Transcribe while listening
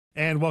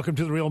And welcome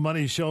to the Real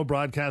Money Show,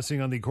 broadcasting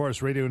on the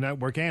Chorus Radio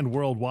Network and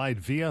worldwide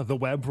via the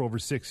web for over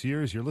 6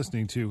 years. You're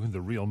listening to the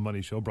Real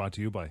Money Show, brought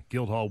to you by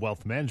Guildhall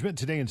Wealth Management.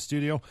 Today in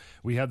studio,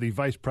 we have the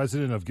Vice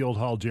President of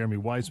Guildhall, Jeremy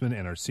Weisman,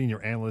 and our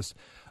Senior Analyst,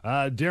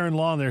 Darren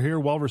Long. They're here,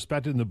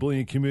 well-respected in the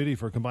bullion community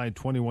for a combined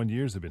 21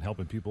 years. They've been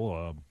helping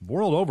people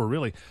world over,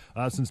 really,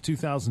 since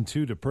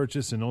 2002 to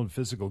purchase and own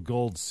physical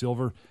gold,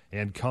 silver,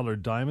 and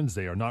colored diamonds.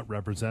 They are not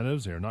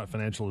representatives. They are not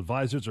financial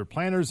advisors or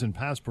planners, and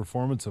past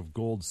performance of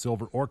gold,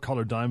 silver, or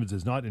colored diamonds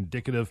is not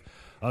indicative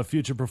of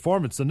future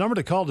performance. The number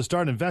to call to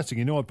start investing,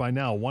 you know it by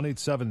now,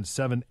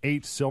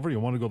 1-877-8-SILVER. You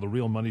want to go to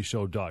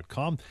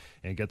realmoneyshow.com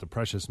and get the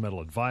Precious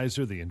Metal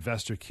Advisor, the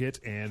Investor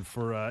Kit, and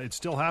for it's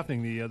still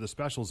happening, the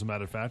special, as a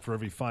matter of fact, for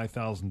every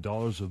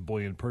 $5,000 of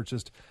bullion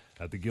purchased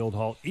at the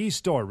Guildhall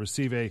e-store,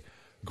 receive a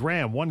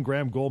 1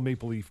 gram gold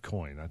maple leaf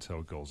coin. That's how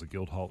it goes, the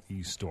Guildhall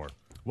e-store.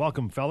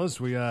 Welcome, fellas.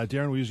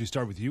 Darren, we usually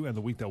start with you and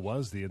the week that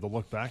was, the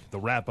look back, the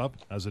wrap-up,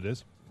 as it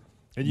is.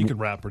 And you can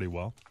rap pretty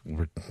well.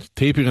 We're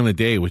taping on a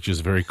day which is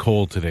very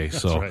cold today,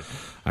 so right.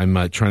 I'm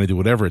trying to do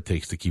whatever it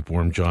takes to keep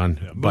warm, John.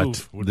 Yeah,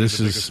 but it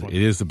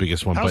is the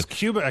biggest one. How's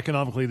Cuba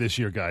economically this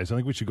year, guys? I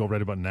think we should go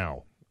right about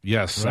now.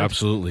 Yes, right?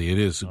 Absolutely. It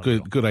is a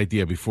good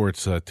idea before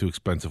it's too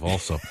expensive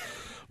also.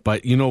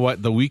 But you know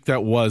what? The week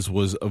that was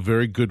a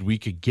very good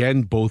week.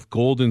 Again, both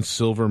gold and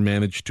silver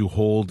managed to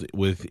hold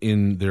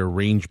within their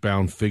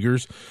range-bound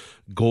figures.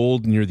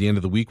 Gold near the end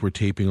of the week, we're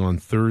taping on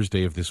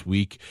Thursday of this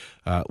week,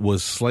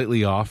 was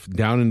slightly off,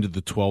 down into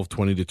the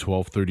 $12.20 to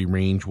 $12.30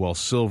 range, while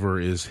silver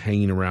is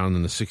hanging around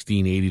in the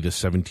 $16.80 to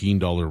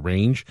 $17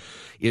 range.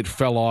 It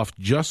fell off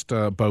just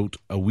about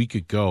a week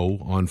ago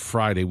on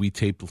Friday. We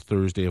taped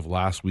Thursday of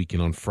last week,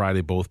 and on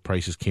Friday both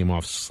prices came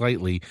off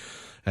slightly.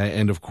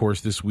 And, of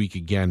course, this week,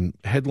 again,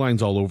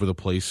 headlines all over the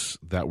place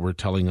that were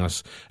telling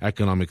us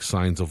economic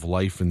signs of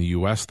life in the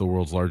U.S., the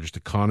world's largest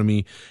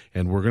economy.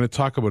 And we're going to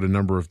talk about a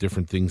number of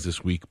different things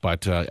this week.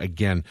 But,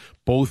 again,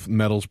 both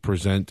metals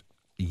present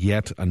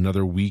yet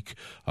another week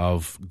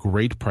of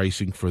great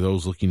pricing for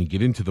those looking to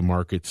get into the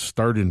market,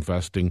 start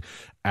investing,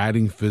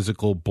 adding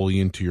physical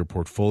bullion to your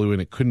portfolio,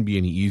 and it couldn't be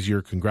any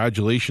easier.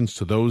 Congratulations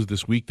to those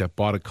this week that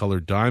bought a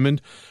colored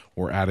diamond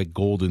or added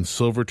gold and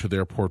silver to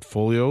their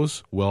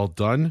portfolios. Well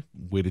done.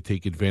 Way to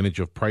take advantage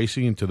of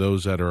pricing, and to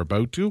those that are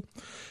about to.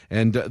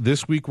 And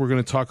this week we're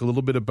going to talk a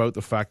little bit about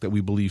the fact that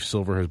we believe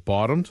silver has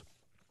bottomed.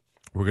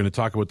 We're going to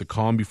talk about the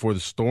calm before the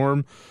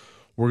storm.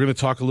 We're going to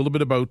talk a little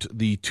bit about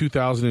the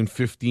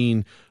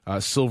 2015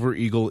 Silver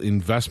Eagle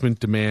investment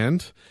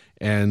demand,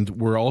 and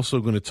we're also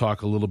going to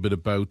talk a little bit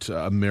about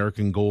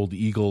American Gold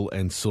Eagle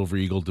and Silver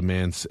Eagle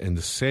demands and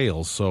the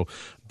sales. So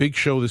big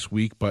show this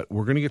week, but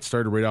we're going to get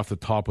started right off the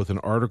top with an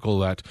article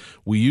that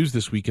we used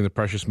this week in the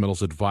Precious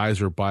Metals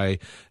Advisor by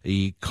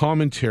a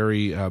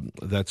commentary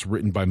that's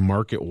written by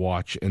Market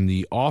Watch, and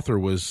the author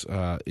is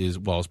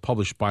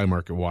published by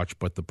Market Watch,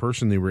 but the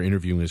person they were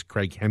interviewing is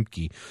Craig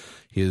Hemke,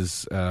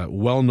 his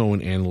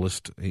well-known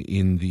analyst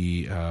in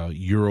the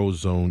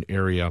Eurozone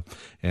area,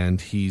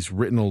 and he's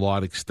written a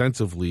lot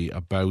extensively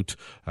about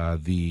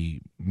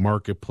the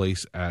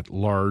marketplace at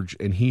large,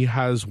 and he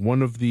has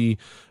one of the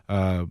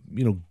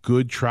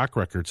good track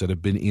records that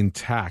have been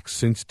intact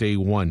since day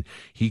one.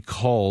 He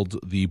called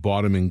the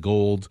bottom in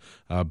gold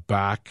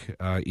back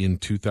in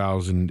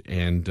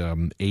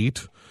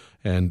 2008,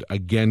 and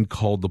again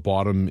called the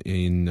bottom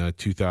in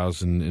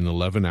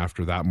 2011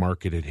 after that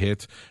market had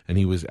hit, and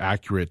he was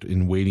accurate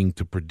in waiting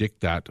to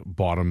predict that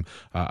bottom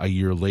a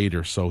year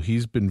later. So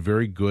he's been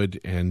very good,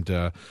 and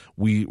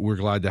we're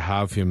glad to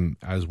have him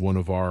as one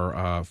of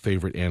our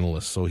favorite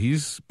analysts. So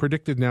he's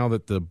predicted now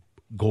that the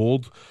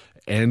gold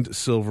and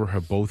silver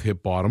have both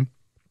hit bottom.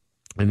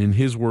 And in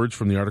his words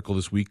from the article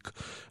this week,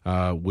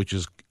 which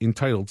is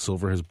entitled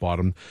Silver Has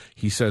Bottomed,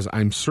 he says,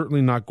 "I'm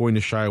certainly not going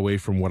to shy away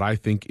from what I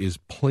think is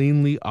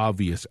plainly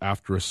obvious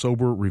after a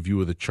sober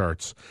review of the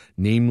charts,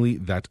 namely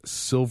that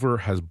silver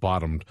has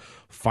bottomed.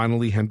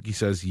 Finally, Hemke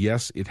says,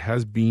 yes, it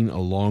has been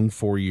a long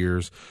 4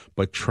 years,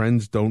 but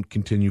trends don't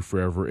continue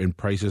forever and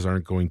prices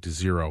aren't going to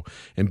zero.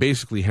 And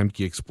basically,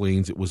 Hemke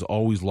explains it was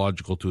always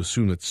logical to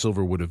assume that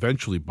silver would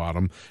eventually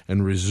bottom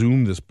and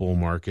resume this bull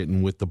market.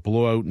 And with the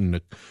blowout and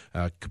the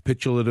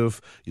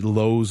capitulative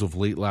lows of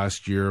late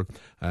last year,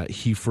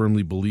 he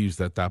firmly believes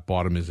that that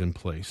bottom is in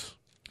place.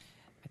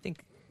 I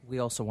think we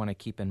also want to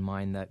keep in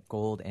mind that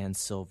gold and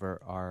silver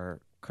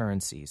are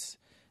currencies.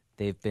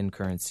 They've been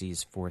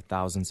currencies for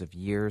thousands of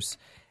years,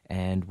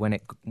 and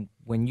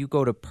when you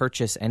go to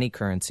purchase any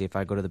currency, if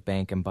I go to the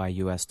bank and buy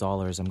U.S.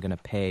 dollars, I'm going to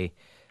pay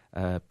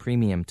a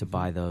premium to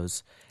buy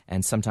those,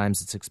 and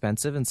sometimes it's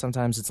expensive and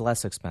sometimes it's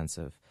less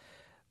expensive.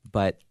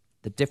 But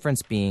the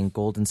difference being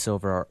gold and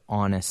silver are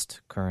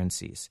honest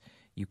currencies.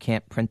 You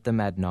can't print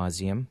them ad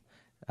nauseum.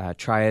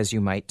 Try as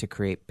you might to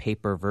create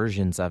paper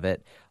versions of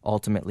it.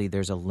 Ultimately,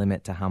 there's a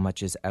limit to how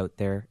much is out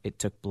there. It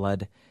took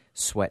blood,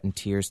 sweat, and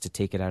tears to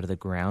take it out of the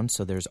ground.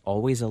 So there's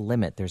always a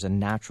limit. There's a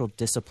natural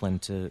discipline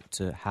to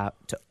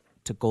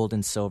gold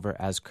and silver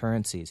as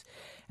currencies.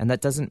 And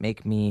that doesn't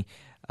make me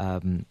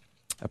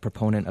a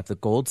proponent of the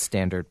gold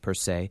standard per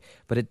se,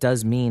 but it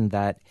does mean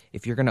that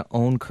if you're going to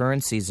own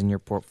currencies in your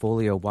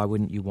portfolio, why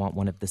wouldn't you want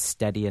one of the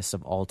steadiest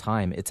of all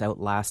time? It's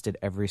outlasted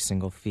every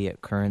single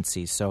fiat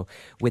currency. So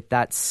with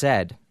that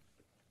said,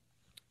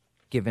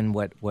 given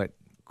what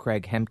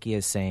Craig Hemke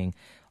is saying,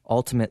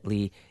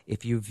 ultimately,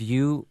 if you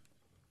view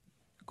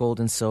gold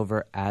and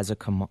silver as a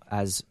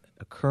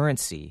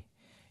currency,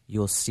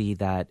 you'll see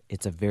that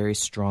it's a very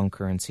strong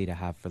currency to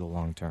have for the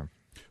long term.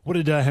 What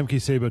did Hemke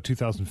say about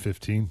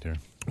 2015 there?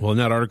 Well, in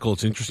that article,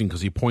 it's interesting because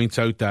he points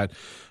out that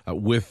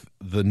with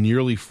the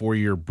nearly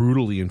 4-year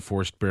brutally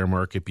enforced bear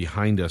market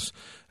behind us,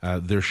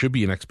 there should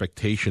be an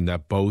expectation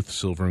that both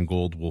silver and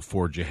gold will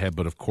forge ahead.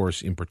 But of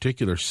course, in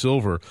particular,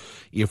 silver,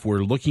 if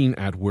we're looking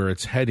at where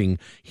it's heading,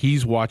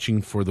 he's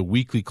watching for the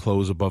weekly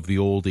close above the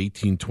old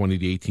 1820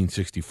 to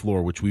 1860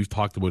 floor, which we've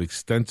talked about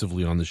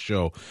extensively on the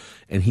show.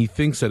 And he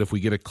thinks that if we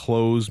get a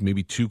close,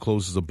 maybe 2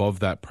 closes above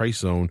that price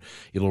zone,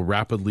 it'll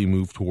rapidly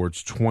move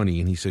towards 20.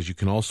 And he says you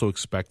can also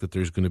expect that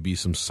there's going to be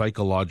some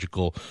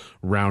psychological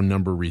round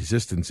number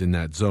resistance in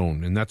that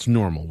zone. And that's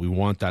normal. We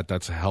want that.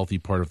 That's a healthy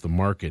part of the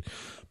market.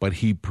 But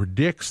he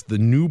predicts the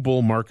new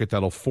bull market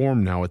that'll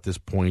form now at this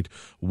point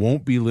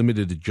won't be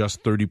limited to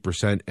just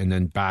 30% and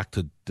then back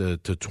to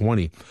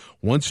 20.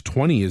 Once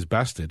 20 is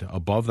bested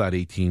above that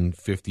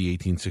 1850,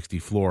 1860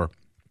 floor,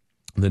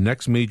 the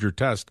next major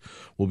test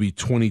will be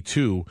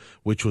 22,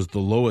 which was the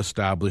low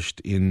established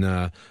in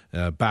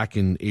back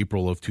in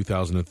April of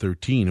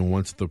 2013. And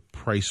once the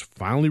price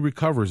finally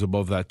recovers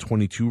above that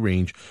 22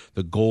 range,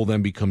 the goal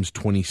then becomes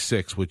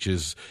 26, which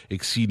is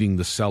exceeding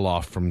the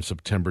sell-off from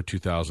September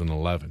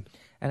 2011.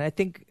 And I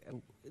think,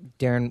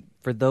 Darren,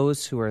 for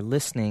those who are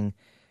listening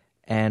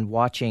and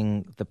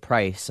watching the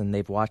price, and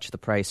they've watched the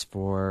price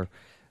for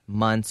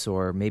months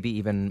or maybe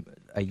even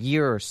a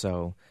year or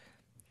so,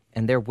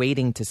 and they're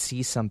waiting to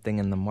see something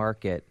in the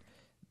market,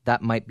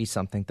 that might be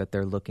something that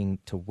they're looking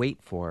to wait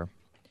for.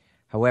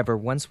 However,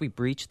 once we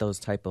breach those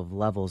type of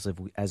levels,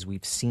 as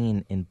we've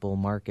seen in bull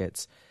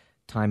markets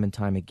time and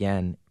time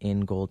again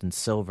in gold and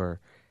silver,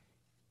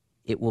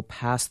 it will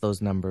pass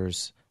those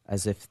numbers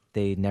as if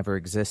they never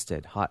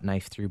existed, hot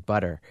knife through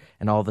butter,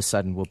 and all of a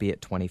sudden we'll be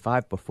at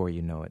 25 before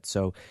you know it.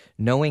 So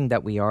knowing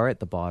that we are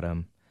at the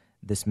bottom,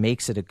 this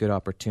makes it a good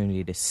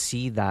opportunity to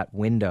see that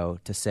window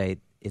to say,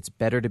 it's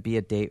better to be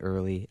a day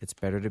early. It's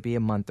better to be a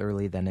month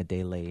early than a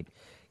day late.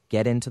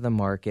 Get into the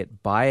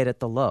market, buy it at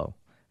the low.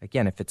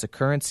 Again, if it's a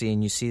currency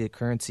and you see the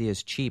currency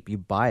is cheap, you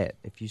buy it.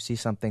 If you see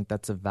something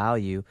that's of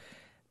value,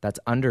 that's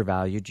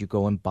undervalued, you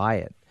go and buy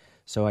it.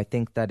 So I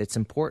think that it's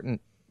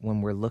important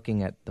when we're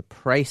looking at the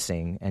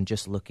pricing and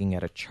just looking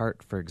at a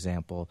chart, for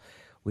example,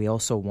 we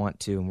also want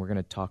to, and we're going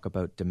to talk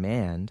about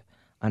demand,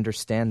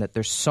 understand that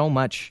there's so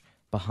much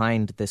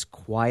behind this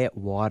quiet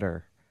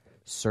water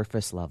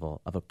surface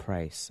level of a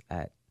price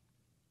at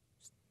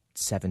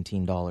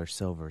 $17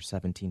 silver,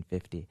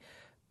 $17.50.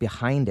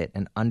 Behind it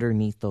and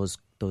underneath those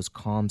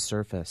calm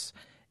surface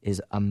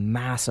is a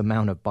mass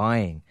amount of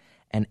buying.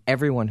 And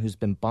everyone who's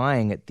been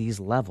buying at these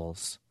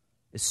levels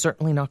is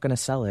certainly not going to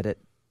sell it at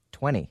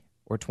 20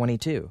 or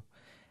 22.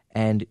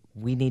 And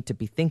we need to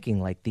be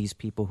thinking like these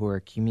people who are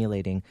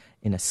accumulating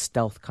in a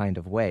stealth kind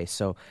of way.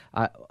 So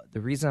the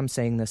reason I'm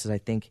saying this is I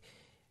think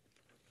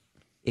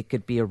it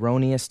could be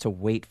erroneous to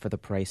wait for the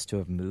price to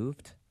have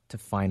moved to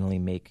finally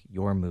make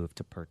your move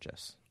to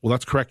purchase. Well,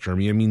 that's correct,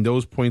 Jeremy. I mean,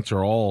 those points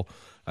are all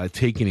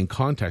taken in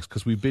context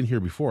because we've been here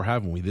before,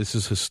 haven't we? This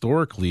is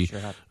historically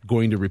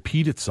going to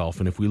repeat itself.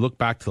 And if we look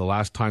back to the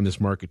last time this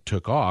market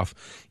took off,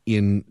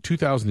 in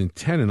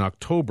 2010 in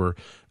October,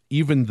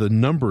 even the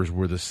numbers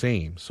were the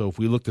same. So if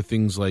we looked at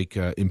things like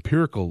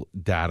empirical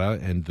data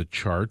and the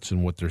charts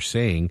and what they're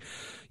saying,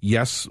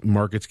 yes,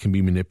 markets can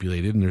be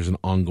manipulated, and there's an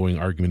ongoing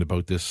argument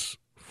about this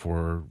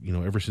for,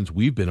 ever since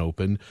we've been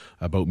open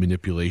about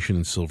manipulation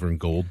in silver and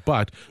gold.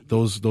 But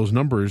those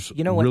numbers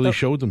really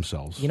showed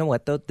themselves. You know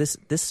what, though?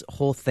 This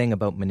whole thing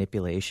about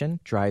manipulation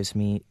drives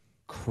me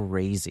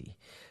crazy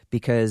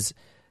because,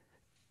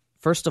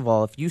 first of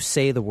all, if you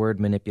say the word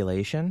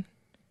manipulation,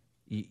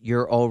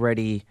 you're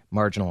already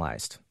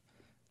marginalized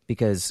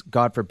because,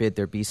 God forbid,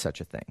 there be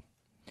such a thing.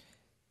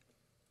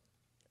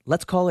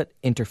 Let's call it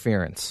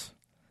interference.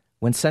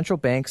 When central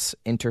banks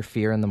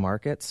interfere in the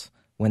markets,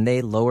 when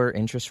they lower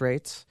interest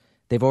rates,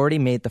 they've already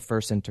made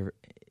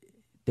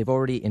they've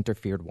already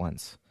interfered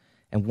once.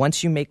 And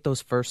once you make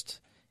those first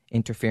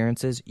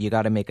interferences, you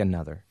got to make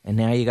another. And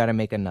now you got to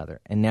make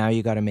another. And now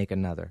you got to make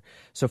another.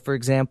 So, for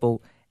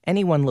example,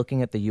 anyone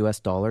looking at the US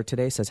dollar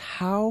today says,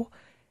 how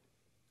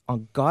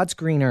on God's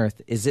green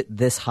earth is it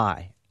this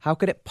high? How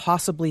could it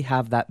possibly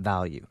have that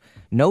value?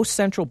 No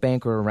central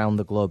banker around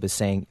the globe is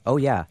saying, oh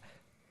yeah,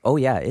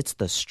 it's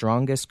the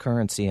strongest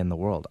currency in the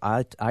world.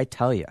 I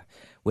tell you.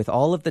 With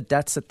all of the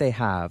debts that they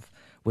have,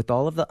 with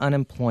all of the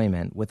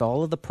unemployment, with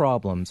all of the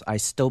problems, I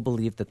still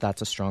believe that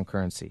that's a strong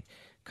currency.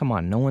 Come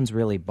on, no one's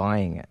really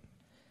buying it.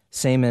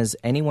 Same as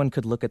anyone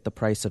could look at the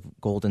price of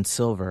gold and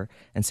silver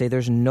and say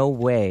there's no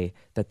way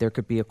that there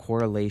could be a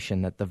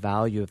correlation that the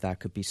value of that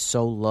could be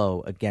so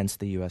low against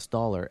the U.S.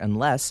 dollar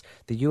unless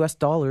the U.S.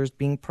 dollar is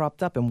being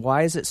propped up. And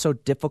why is it so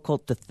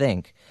difficult to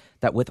think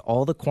that with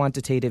all the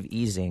quantitative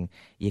easing,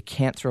 you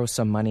can't throw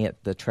some money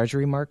at the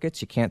treasury markets,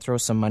 you can't throw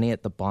some money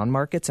at the bond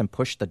markets and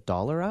push the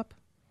dollar up?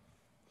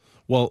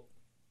 Well,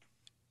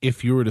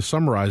 if you were to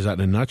summarize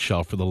that in a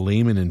nutshell for the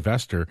layman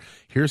investor,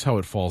 here's how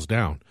it falls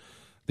down.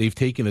 They've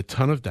taken a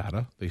ton of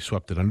data. They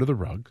swept it under the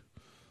rug.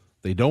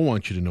 They don't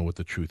want you to know what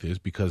the truth is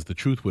because the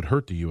truth would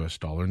hurt the U.S.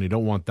 dollar, and they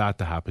don't want that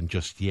to happen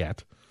just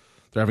yet.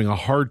 They're having a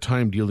hard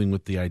time dealing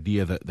with the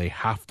idea that they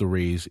have to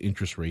raise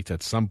interest rates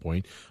at some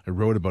point. I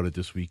wrote about it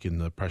this week in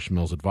the Precious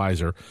Metals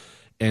Advisor.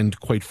 And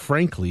quite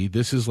frankly,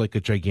 this is like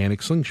a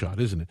gigantic slingshot,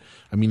 isn't it?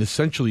 I mean,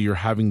 essentially, you're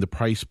having the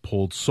price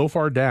pulled so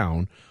far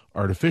down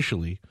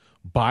artificially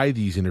by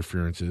these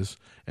interferences,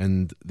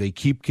 and they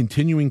keep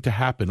continuing to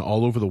happen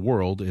all over the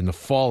world in the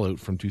fallout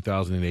from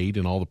 2008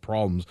 and all the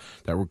problems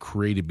that were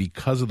created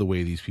because of the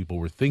way these people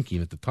were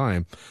thinking at the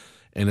time.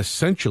 And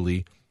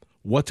essentially,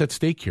 what's at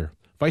stake here?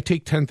 If I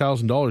take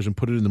 $10,000 and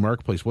put it in the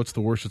marketplace, what's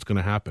the worst that's going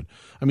to happen?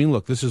 I mean,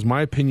 look, this is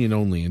my opinion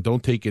only, and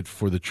don't take it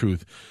for the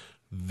truth.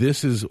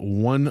 This is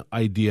one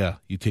idea.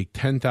 You take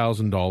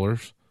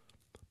 $10,000,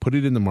 put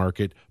it in the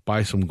market,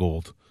 buy some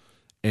gold,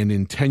 and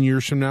in 10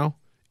 years from now,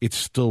 it's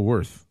still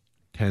worth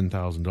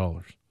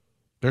 $10,000.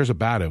 There's a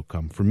bad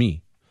outcome for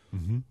me,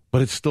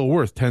 but it's still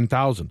worth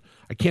 $10,000.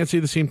 I can't say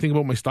the same thing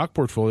about my stock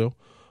portfolio.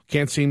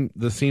 Can't say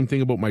the same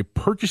thing about my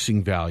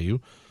purchasing value.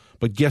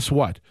 But guess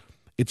what?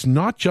 It's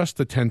not just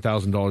the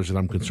 $10,000 that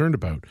I'm concerned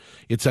about.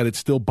 It's that it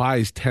still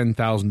buys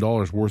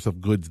 $10,000 worth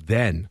of goods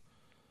then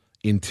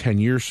in 10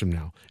 years from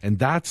now. And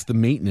that's the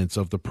maintenance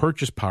of the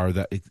purchase power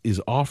that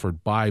is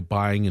offered by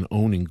buying and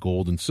owning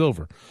gold and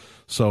silver.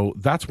 So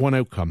that's one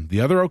outcome. The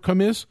other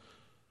outcome is,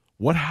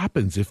 what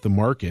happens if the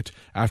market,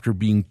 after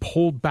being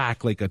pulled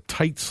back like a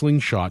tight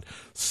slingshot,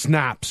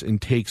 snaps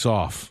and takes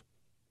off?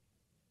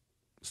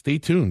 Stay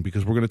tuned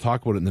because we're going to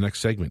talk about it in the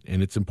next segment,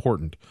 and it's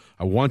important.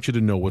 I want you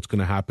to know what's going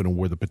to happen and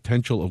where the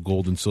potential of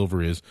gold and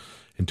silver is.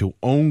 And to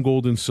own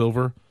gold and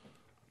silver,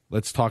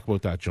 let's talk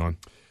about that, John.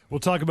 We'll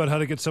talk about how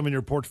to get some in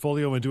your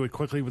portfolio and do it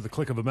quickly with the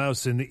click of a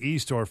mouse in the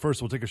e-store.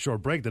 First, we'll take a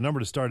short break. The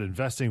number to start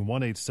investing,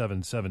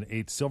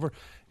 1-877-8-SILVER.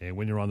 And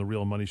when you're on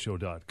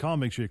therealmoneyshow.com,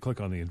 make sure you click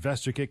on the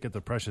Investor Kit, get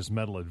the Precious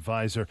Metal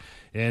Advisor.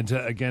 And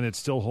again, it's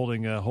still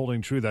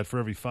holding true that for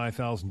every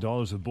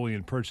 $5,000 of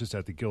bullion purchased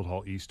at the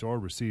Guildhall e-store,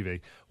 receive a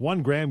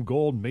 1-gram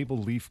gold maple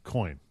leaf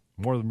coin.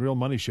 More of the Real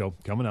Money Show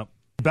coming up.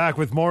 Back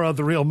with more of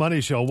the Real Money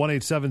Show.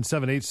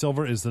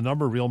 1-877-8-SILVER is the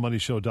number,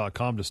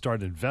 realmoneyshow.com to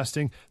start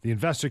investing. The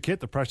Investor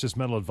Kit, the Precious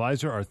Metal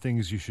Advisor are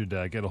things you should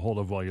get a hold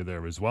of while you're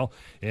there as well.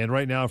 And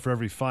right now, for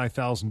every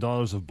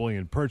 $5,000 of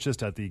bullion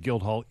purchased at the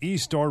Guildhall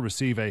e-store,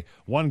 receive a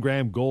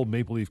 1-gram gold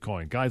maple leaf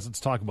coin. Guys, let's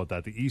talk about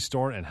that, the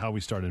e-store and how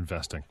we start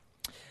investing.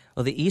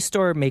 Well, the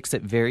e-store makes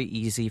it very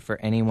easy for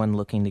anyone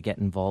looking to get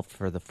involved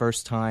for the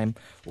first time,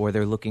 or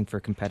they're looking for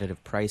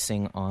competitive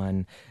pricing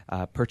on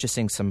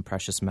purchasing some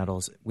precious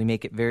metals. We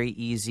make it very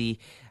easy.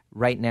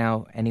 Right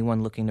now,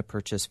 anyone looking to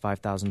purchase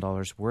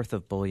 $5,000 worth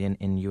of bullion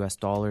in U.S.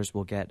 dollars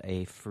will get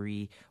a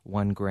free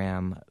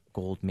 1-gram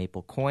gold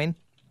maple coin.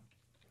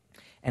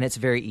 And it's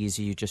very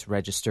easy. You just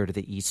register to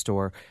the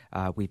e-store.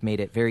 We've made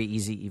it very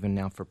easy even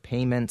now for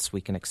payments. We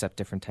can accept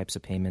different types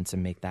of payments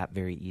and make that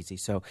very easy.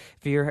 So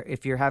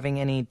if you're having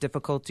any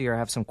difficulty or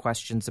have some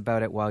questions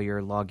about it while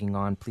you're logging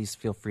on, please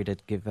feel free to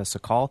give us a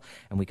call,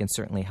 and we can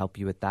certainly help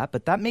you with that.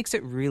 But that makes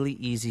it really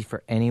easy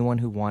for anyone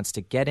who wants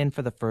to get in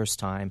for the first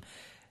time.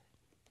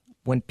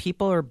 When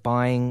people are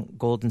buying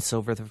gold and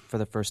silver for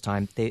the first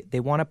time,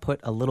 they want to put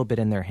a little bit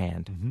in their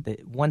hand.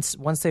 Once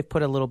they've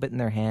put a little bit in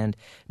their hand,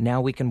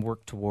 now we can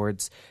work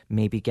towards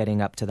maybe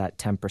getting up to that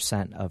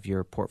 10% of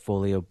your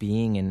portfolio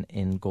being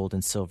in gold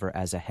and silver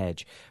as a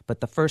hedge.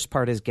 But the first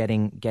part is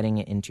getting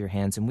it into your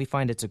hands, and we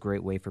find it's a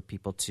great way for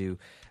people to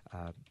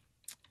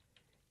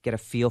get a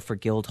feel for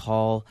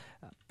Guildhall,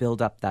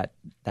 build up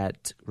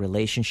that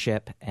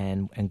relationship,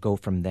 and go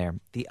from there.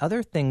 The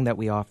other thing that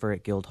we offer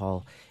at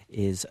Guildhall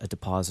is a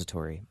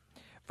depository.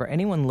 For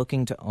anyone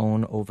looking to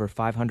own over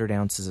 500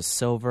 ounces of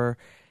silver,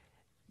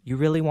 you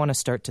really want to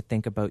start to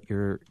think about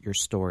your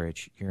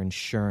storage, your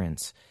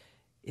insurance.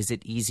 Is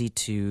it easy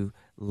to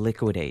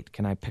liquidate?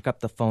 Can I pick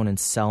up the phone and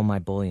sell my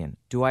bullion?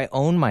 Do I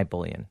own my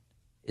bullion?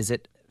 Is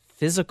it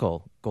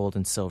physical gold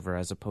and silver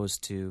as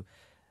opposed to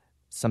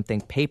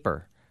something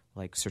paper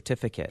like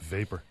certificate?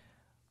 Vapor.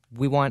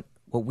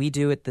 What we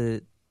do at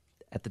the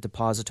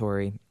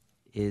depository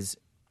is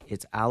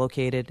it's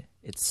allocated,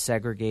 it's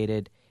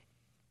segregated,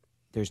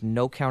 there's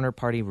no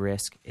counterparty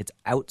risk, it's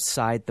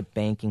outside the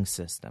banking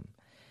system.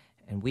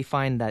 And we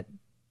find that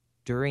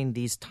during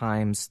these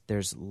times,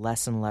 there's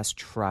less and less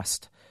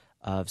trust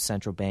of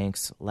central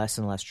banks, less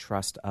and less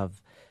trust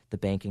of the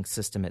banking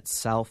system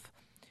itself.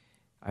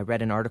 I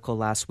read an article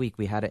last week,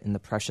 we had it in the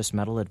Precious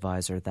Metal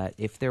Advisor, that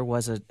if there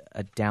was a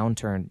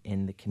downturn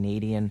in the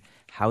Canadian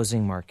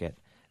housing market,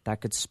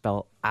 that could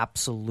spell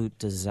absolute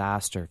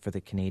disaster for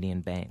the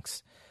Canadian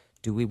banks.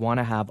 Do we want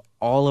to have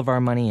all of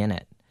our money in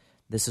it?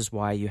 This is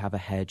why you have a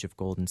hedge of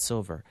gold and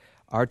silver.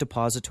 Our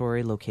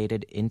depository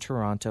located in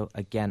Toronto,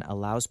 again,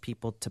 allows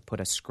people to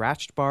put a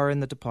scratched bar in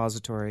the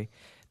depository.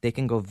 They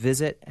can go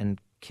visit and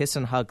kiss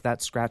and hug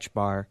that scratch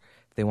bar.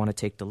 If they want to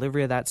take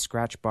delivery of that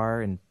scratch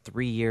bar in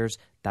 3 years,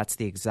 that's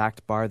the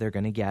exact bar they're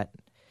going to get.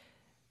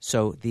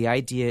 So the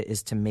idea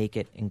is to make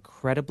it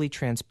incredibly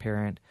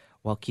transparent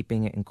while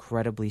keeping it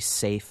incredibly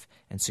safe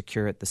and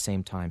secure at the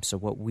same time. So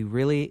what we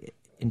really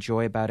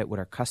enjoy about it, what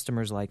our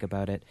customers like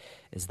about it,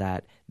 is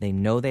that they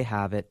know they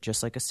have it,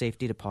 just like a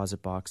safety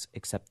deposit box,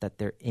 except that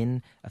they're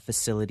in a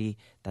facility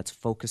that's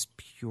focused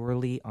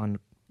purely on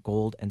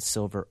gold and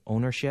silver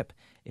ownership.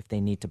 If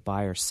they need to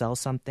buy or sell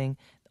something,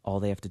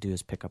 all they have to do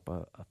is pick up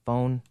a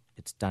phone.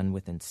 It's done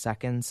within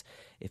seconds.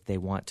 If they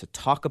want to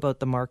talk about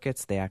the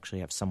markets, they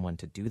actually have someone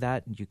to do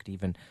that. You could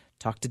even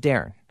talk to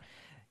Darren.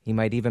 He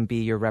might even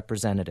be your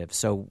representative.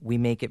 So we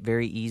make it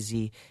very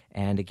easy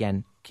and,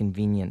 again,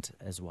 convenient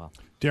as well.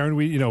 Darren,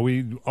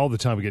 we all the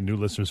time we get new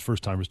listeners,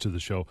 first timers to the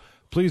show.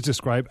 Please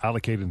describe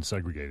allocated and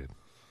segregated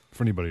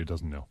for anybody who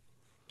doesn't know.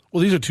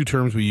 Well, these are two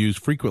terms we use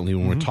frequently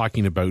when we're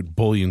talking about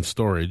bullion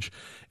storage.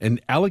 And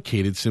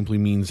allocated simply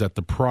means that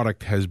the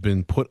product has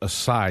been put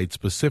aside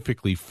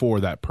specifically for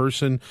that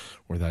person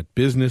or that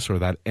business or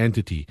that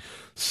entity.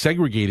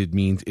 Segregated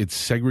means it's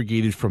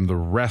segregated from the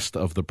rest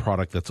of the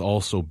product that's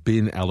also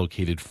been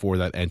allocated for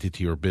that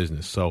entity or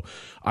business. So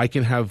I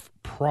can have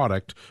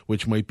product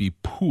which might be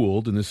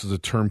pooled, and this is a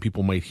term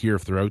people might hear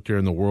if they're out there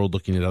in the world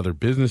looking at other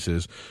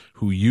businesses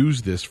who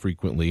use this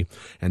frequently,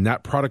 and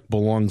that product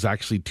belongs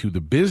actually to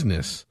the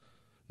business,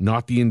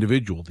 not the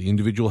individual. The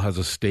individual has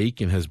a stake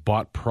and has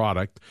bought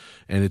product,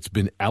 and it's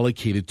been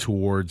allocated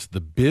towards the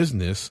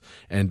business,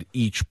 and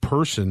each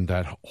person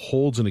that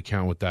holds an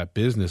account with that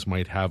business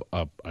might have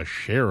a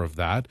share of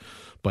that,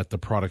 but the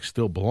product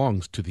still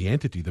belongs to the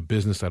entity, the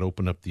business that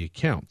opened up the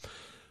account.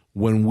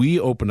 When we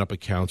open up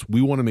accounts,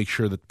 we want to make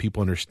sure that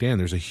people understand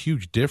there's a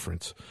huge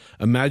difference.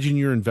 Imagine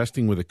you're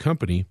investing with a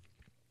company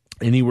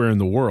anywhere in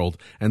the world,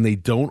 and they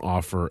don't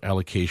offer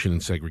allocation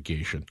and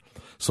segregation.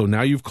 So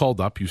now you've called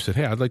up, you said,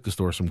 hey, I'd like to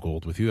store some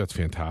gold with you. That's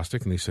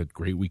fantastic. And they said,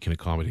 great, we can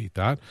accommodate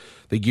that.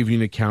 They give you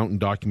an account and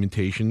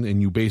documentation, and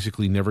you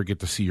basically never get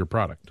to see your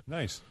product.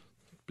 Nice.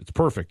 It's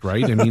perfect,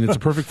 right? I mean, it's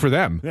perfect for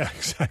them. Yeah,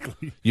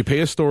 exactly. You pay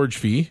a storage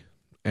fee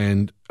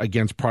and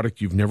against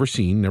product you've never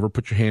seen, never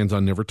put your hands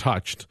on, never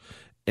touched.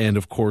 And,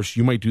 of course,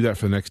 you might do that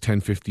for the next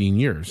 10, 15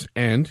 years.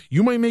 And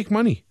you might make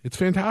money. It's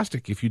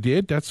fantastic. If you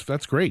did,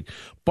 that's great.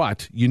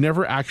 But you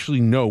never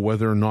actually know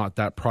whether or not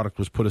that product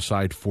was put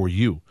aside for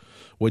you.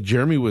 What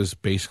Jeremy was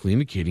basically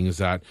indicating is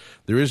that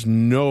there is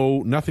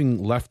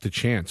nothing left to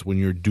chance when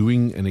you're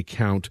doing an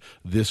account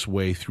this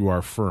way through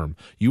our firm.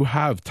 You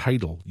have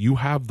title. You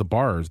have the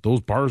bars.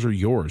 Those bars are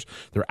yours.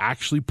 They're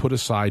actually put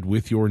aside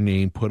with your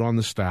name, put on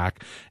the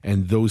stack,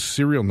 and those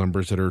serial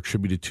numbers that are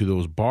attributed to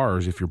those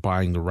bars, if you're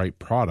buying the right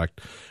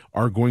product,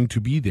 are going to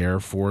be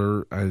there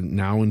for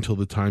now until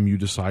the time you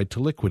decide to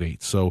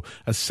liquidate. So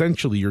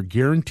essentially, you're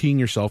guaranteeing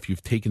yourself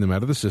you've taken them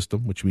out of the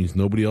system, which means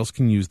nobody else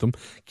can use them,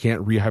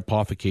 can't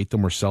rehypothecate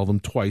them or sell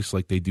them twice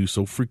like they do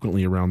so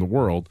frequently around the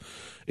world.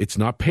 It's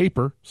not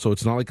paper, so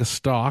it's not like a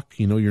stock.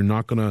 You're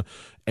not going to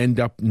end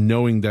up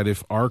knowing that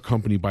if our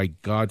company, by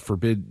God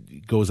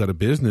forbid, goes out of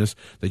business,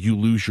 that you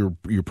lose your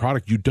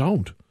product. You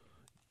don't.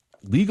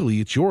 Legally,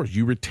 it's yours.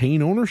 You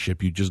retain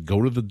ownership. You just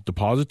go to the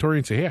depository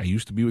and say, hey, I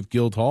used to be with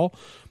Guildhall.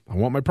 I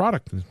want my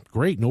product.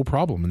 Great, no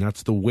problem. And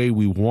that's the way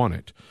we want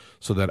it,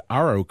 so that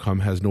our outcome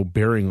has no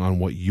bearing on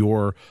what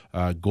your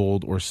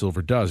gold or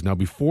silver does. Now,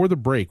 before the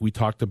break, we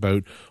talked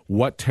about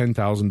what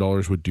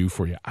 $10,000 would do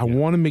for you. I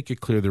want to make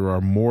it clear there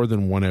are more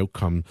than one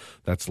outcome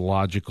that's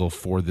logical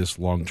for this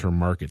long-term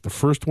market. The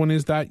first one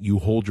is that you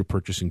hold your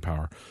purchasing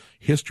power.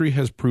 History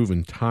has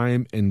proven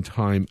time and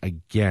time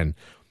again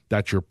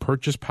that your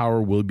purchase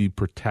power will be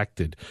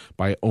protected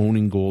by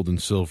owning gold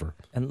and silver.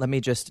 And let me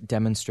just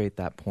demonstrate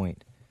that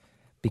point.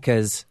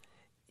 Because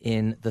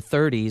in the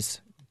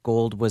 30s,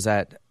 gold was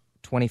at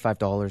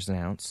 $25 an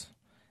ounce,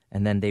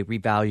 and then they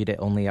revalued it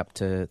only up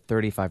to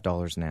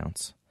 $35 an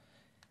ounce.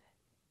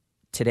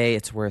 Today,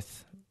 it's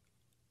worth,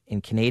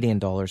 in Canadian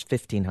dollars,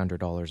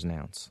 $1,500 an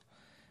ounce.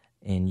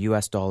 In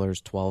U.S.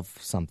 dollars,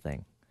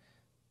 12-something.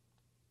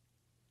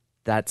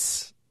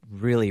 That's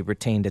really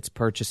retained its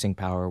purchasing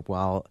power,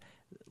 while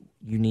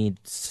you need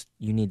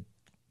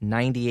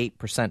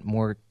 98%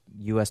 more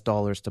U.S.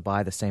 dollars to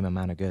buy the same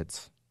amount of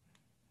goods.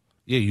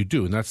 Yeah, you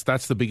do. And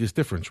that's the biggest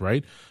difference,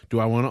 right? Do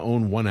I want to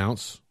own 1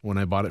 ounce when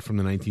I bought it from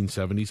the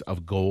 1970s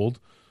of gold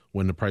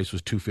when the price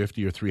was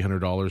 $250 or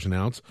 $300 an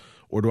ounce?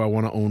 Or do I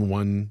want to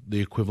own the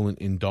equivalent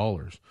in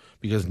dollars?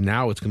 Because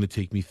now it's going to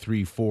take me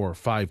 3, 4,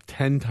 5,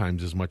 10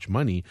 times as much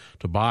money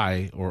to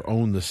buy or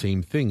own the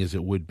same thing as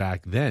it would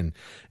back then.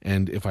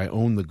 And if I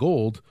own the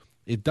gold,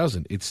 It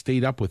doesn't. It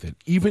stayed up with it.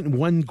 Even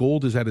when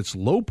gold is at its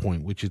low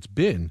point, which it's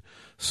been.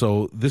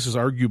 So this is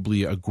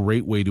arguably a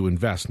great way to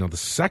invest. Now, the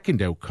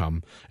second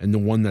outcome, and the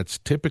one that's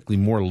typically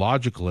more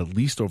logical, at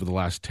least over the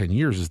last 10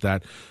 years, is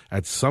that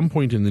at some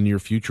point in the near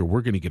future,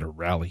 we're going to get a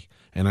rally.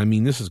 And I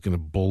mean, this is going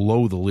to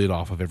blow the lid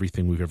off of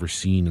everything we've ever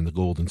seen in the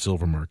gold and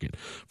silver market.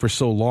 For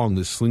so long,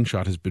 this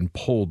slingshot has been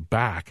pulled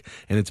back,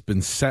 and it's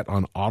been set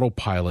on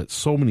autopilot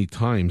so many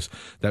times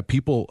that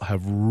people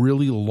have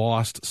really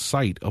lost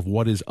sight of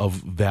what is of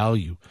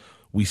value.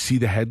 We see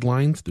the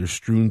headlines. They're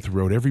strewn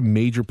throughout every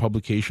major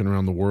publication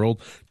around the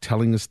world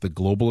telling us the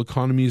global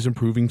economy is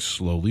improving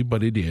slowly,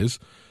 but it is.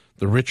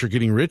 The rich are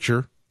getting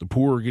richer. The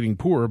poor are getting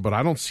poorer, but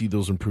I don't see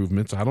those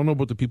improvements. I don't know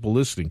about the people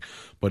listening,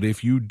 but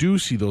if you do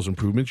see those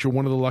improvements, you're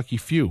one of the lucky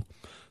few.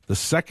 The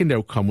second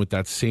outcome with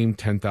that same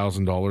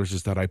 $10,000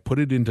 is that I put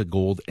it into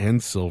gold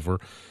and silver,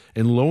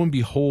 and lo and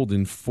behold,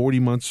 in 40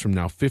 months from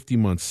now, 50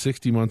 months,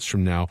 60 months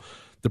from now,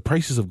 the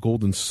prices of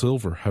gold and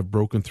silver have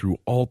broken through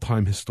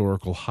all-time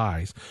historical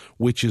highs,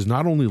 which is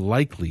not only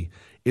likely,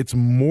 it's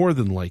more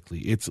than likely.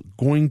 It's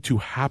going to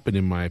happen,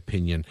 in my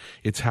opinion.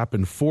 It's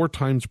happened 4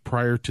 times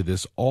prior to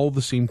this, all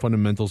the same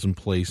fundamentals in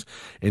place,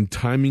 and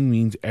timing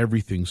means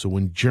everything. So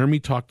when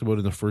Jeremy talked about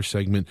in the first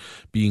segment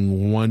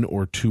being 1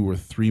 or 2 or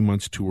 3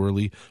 months too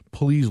early,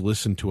 please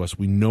listen to us.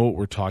 We know what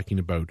we're talking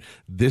about.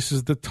 This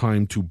is the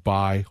time to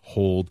buy,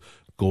 hold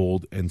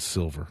gold and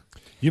silver.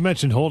 You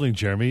mentioned holding,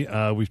 Jeremy.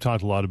 We've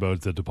talked a lot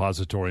about the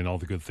depository and all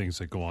the good things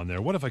that go on there.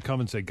 What if I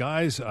come and say,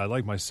 guys, I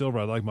like my silver,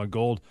 I like my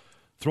gold,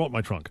 throw it in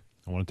my trunk.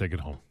 I want to take it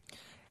home.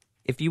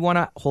 If you want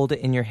to hold it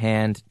in your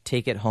hand,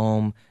 take it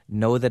home,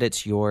 know that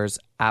it's yours,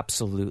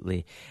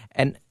 absolutely.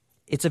 And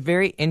it's a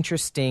very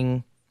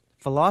interesting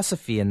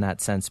philosophy in that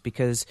sense,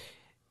 because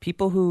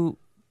people who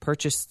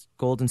purchase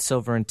gold and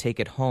silver and take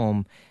it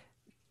home,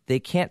 they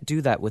can't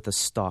do that with a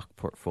stock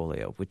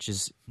portfolio, which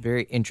is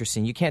very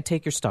interesting. You can't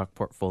take your stock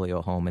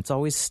portfolio home. It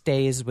always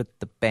stays with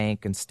the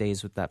bank and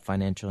stays with that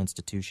financial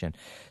institution.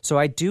 So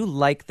I do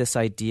like this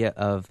idea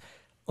of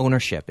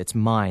ownership. It's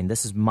mine.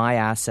 This is my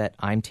asset.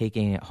 I'm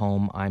taking it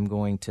home. I'm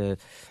going to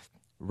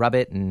rub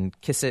it and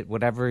kiss it,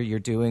 whatever you're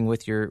doing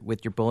with your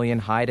bullion,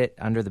 hide it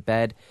under the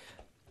bed.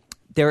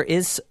 There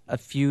is a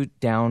few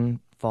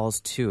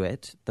downfalls to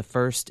it. The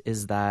first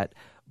is that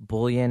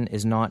bullion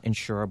is not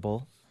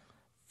insurable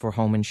for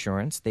home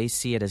insurance. They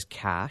see it as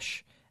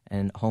cash,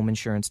 and home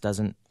insurance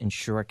doesn't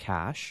insure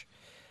cash.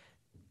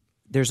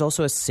 There's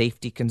also a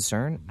safety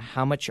concern.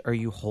 How much are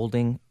you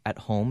holding at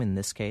home in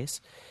this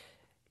case?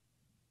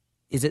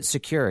 Is it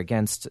secure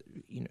against,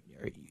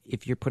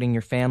 if you're putting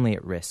your family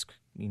at risk,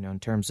 in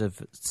terms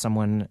of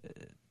someone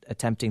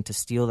attempting to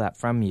steal that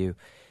from you?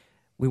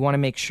 We want to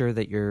make sure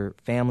that your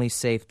family's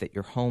safe, that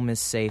your home is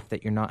safe,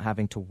 that you're not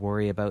having to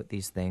worry about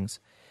these things.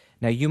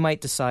 Now, you might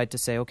decide to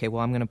say, okay,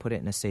 well, I'm going to put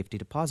it in a safety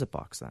deposit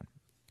box then.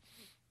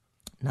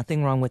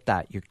 Nothing wrong with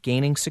that. You're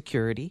gaining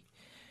security.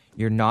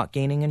 You're not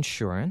gaining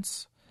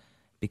insurance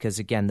because,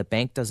 again, the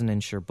bank doesn't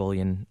insure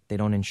bullion. They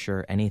don't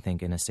insure anything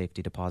in a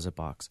safety deposit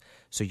box.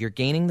 So you're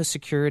gaining the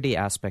security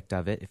aspect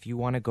of it. If you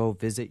want to go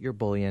visit your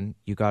bullion,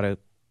 you got to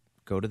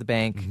go to the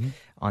bank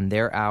on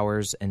their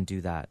hours and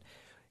do that.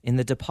 In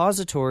the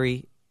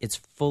depository, it's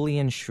fully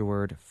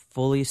insured,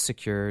 fully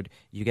secured.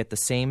 You get the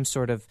same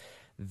sort of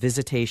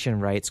visitation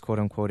rights, quote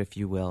unquote, if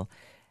you will.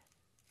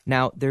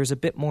 Now, there's a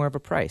bit more of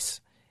a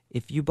price.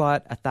 If you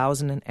bought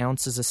 1,000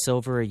 ounces of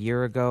silver a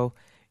year ago,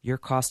 your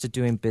cost of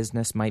doing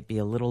business might be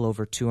a little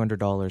over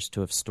 $200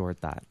 to have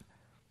stored that.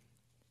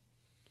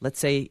 Let's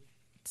say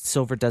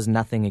silver does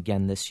nothing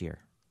again this year.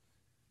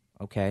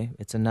 Okay,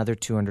 it's another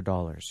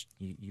 $200.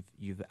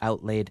 You've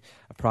outlaid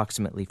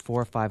approximately $400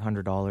 or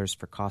 $500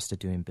 for cost of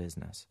doing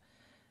business.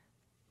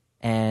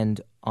 And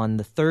on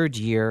the third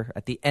year,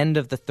 at the end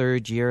of the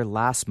third year,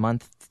 last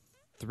month,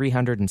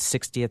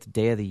 360th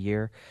day of the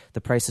year,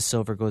 the price of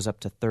silver goes up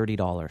to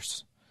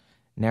 $30.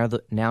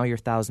 Now your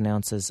 1,000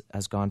 ounces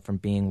has gone from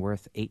being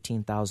worth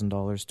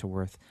 $18,000 to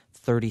worth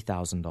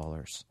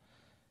 $30,000.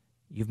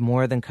 You've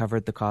more than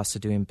covered the cost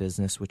of doing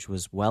business, which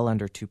was well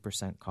under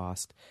 2%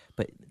 cost,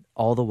 but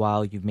all the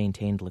while you've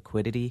maintained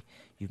liquidity,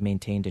 you've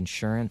maintained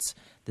insurance.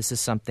 This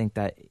is something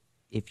that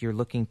if you're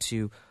looking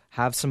to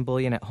have some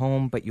bullion at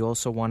home, but you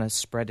also want to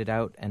spread it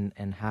out and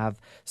have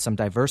some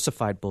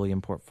diversified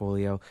bullion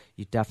portfolio,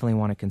 you definitely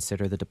want to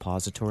consider the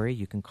depository.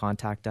 You can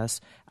contact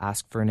us,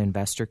 ask for an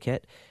investor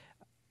kit,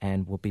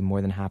 and we'll be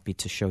more than happy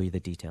to show you the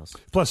details.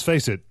 Plus,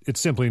 face it,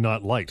 it's simply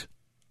not light.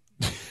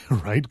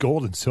 Right?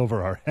 Gold and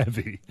silver are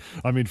heavy.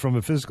 I mean, from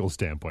a physical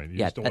standpoint, you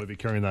just don't want to be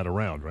carrying that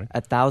around, right?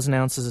 1,000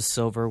 ounces of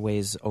silver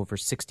weighs over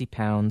 60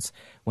 pounds.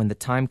 When the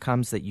time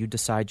comes that you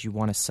decide you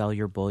want to sell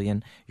your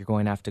bullion, you're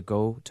going to have to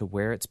go to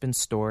where it's been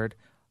stored,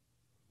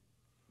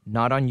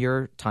 not on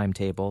your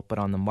timetable, but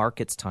on the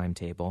market's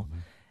timetable.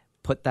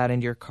 Put that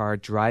into your car,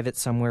 drive it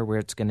somewhere where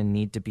it's going to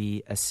need to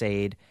be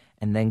assayed,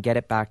 and then get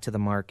it back to the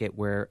market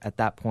where at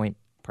that point,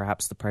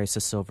 perhaps the price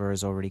of silver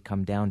has already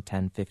come down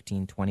 $10,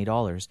 $15,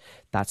 $20.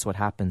 That's what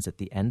happens at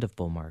the end of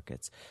bull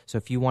markets. So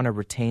if you want to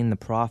retain the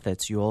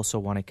profits, you also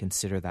want to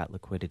consider that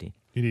liquidity.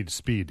 You need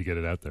speed to get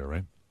it out there,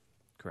 right?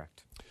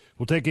 Correct.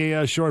 We'll take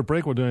a short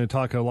break. We're going to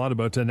talk a lot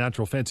about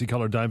natural fancy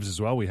colored diamonds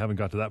as well. We haven't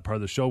got to that part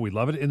of the show. We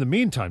love it. In the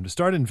meantime, to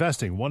start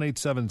investing,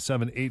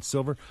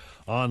 1-877-8-SILVER,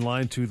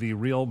 online to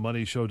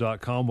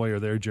therealmoneyshow.com. While you're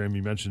there,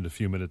 Jeremy mentioned a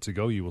few minutes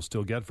ago, you will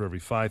still get for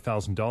every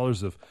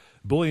 $5,000 of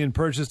bullion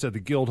purchased at the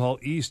Guildhall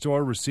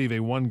e-store, receive a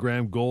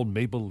 1-gram gold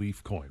maple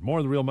leaf coin. More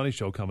of The Real Money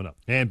Show coming up.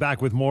 And back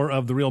with more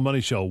of The Real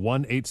Money Show,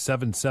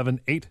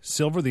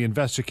 1-877-8-SILVER, the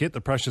Investor Kit,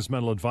 the Precious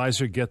Metal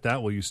Advisor. Get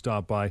that while you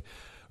stop by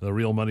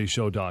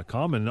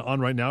therealmoneyshow.com. And on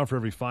right now, for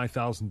every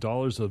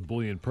 $5,000 of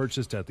bullion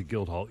purchased at the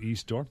Guildhall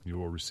e-store, you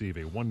will receive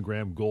a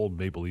 1-gram gold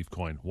maple leaf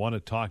coin. Want to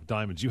talk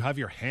diamonds? You have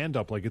your hand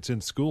up like it's in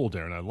school,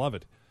 Darren. I love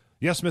it.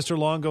 Yes, Mr.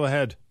 Long, go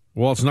ahead.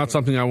 Well, it's not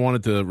something I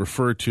wanted to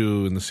refer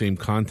to in the same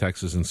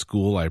context as in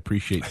school. I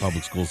appreciate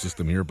public school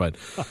system here, but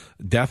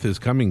death is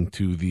coming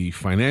to the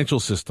financial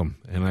system.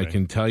 And okay. I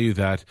can tell you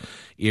that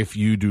if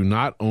you do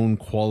not own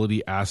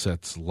quality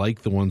assets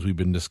like the ones we've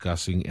been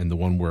discussing and the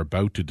one we're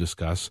about to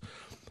discuss,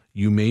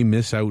 you may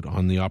miss out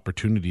on the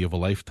opportunity of a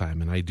lifetime,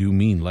 and I do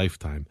mean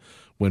lifetime.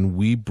 When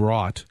we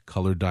brought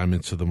colored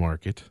diamonds to the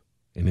market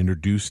and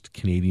introduced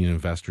Canadian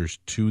investors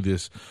to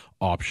this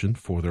option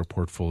for their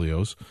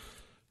portfolios,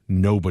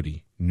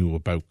 nobody knew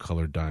about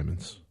colored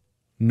diamonds.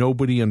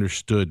 Nobody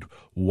understood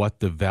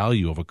what the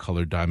value of a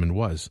colored diamond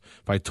was.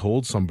 If I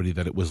told somebody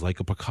that it was like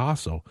a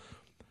Picasso,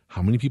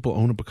 how many people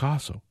own a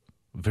Picasso?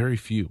 Very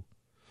few.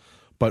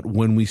 But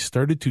when we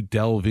started to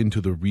delve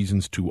into the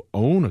reasons to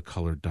own a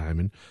colored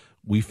diamond,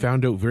 we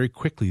found out very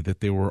quickly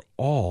that they were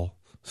all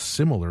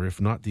similar,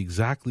 if not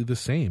exactly the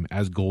same,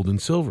 as gold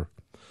and silver.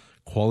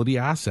 Quality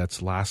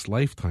assets last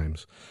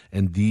lifetimes,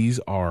 and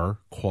these are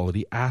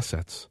quality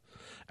assets.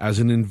 As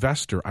an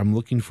investor, I'm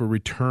looking for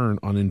return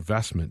on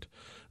investment.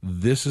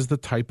 This is the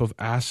type of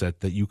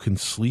asset that you can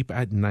sleep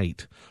at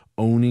night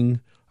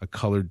owning a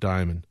colored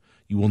diamond.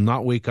 You will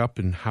not wake up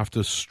and have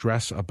to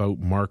stress about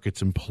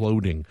markets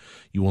imploding.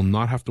 You will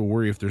not have to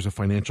worry if there's a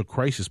financial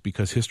crisis,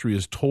 because history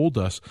has told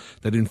us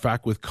that, in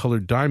fact, with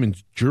colored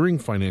diamonds during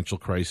financial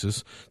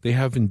crisis, they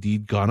have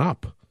indeed gone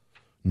up,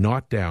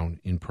 not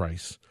down in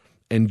price.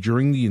 And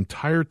during the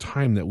entire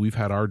time that we've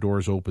had our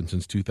doors open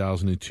since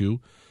 2002,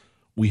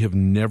 we have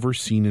never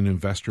seen an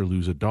investor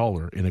lose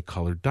 $1 in a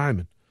colored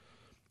diamond.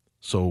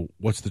 So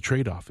what's the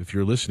trade-off? If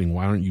you're listening,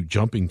 why aren't you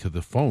jumping to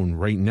the phone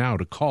right now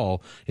to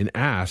call and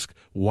ask,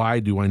 why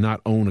do I not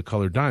own a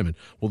colored diamond?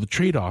 Well, the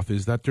trade-off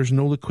is that there's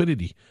no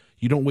liquidity.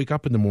 You don't wake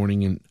up in the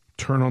morning and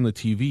turn on the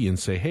TV and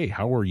say, hey,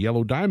 how are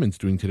yellow diamonds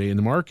doing today in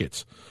the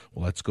markets?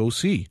 Well, let's go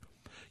see.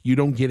 You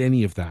don't get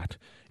any of that.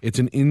 It's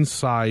an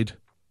inside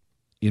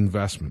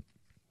investment.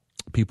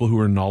 People who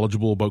are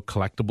knowledgeable about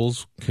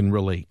collectibles can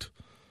relate.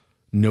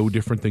 No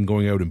different than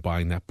going out and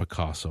buying that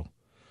Picasso.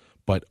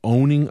 But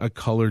owning a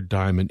colored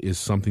diamond is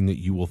something that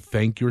you will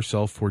thank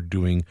yourself for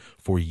doing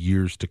for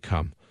years to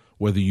come.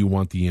 Whether you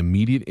want the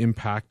immediate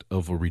impact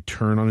of a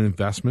return on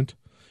investment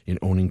in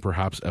owning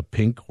perhaps a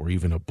pink or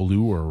even a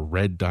blue or a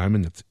red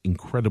diamond that's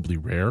incredibly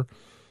rare,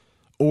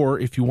 or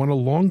if you want a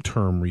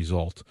long-term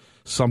result,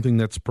 something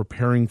that's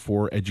preparing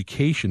for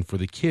education for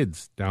the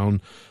kids down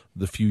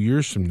the few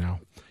years from now.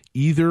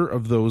 Either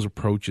of those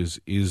approaches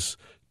is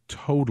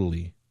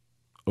totally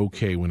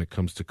okay when it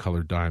comes to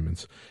colored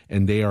diamonds,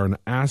 and they are an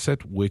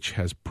asset which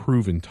has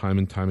proven time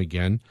and time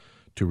again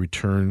to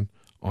return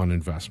on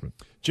investment.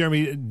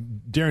 Jeremy,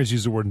 Darren's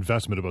used the word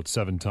investment about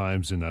 7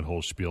 times in that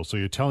whole spiel. So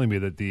you're telling me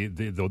that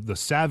the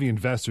savvy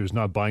investor is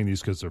not buying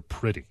these because they're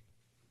pretty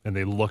and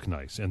they look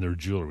nice and they're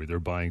jewelry. They're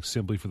buying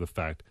simply for the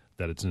fact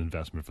that it's an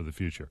investment for the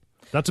future.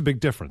 That's a big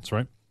difference,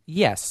 right?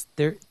 Yes,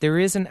 there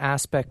is an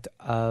aspect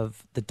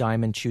of the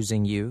diamond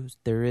choosing you.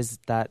 There is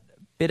that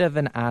bit of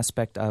an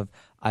aspect of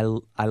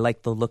I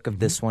like the look of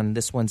this one.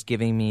 This one's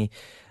giving me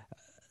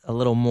a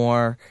little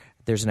more.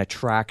 There's an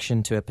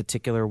attraction to a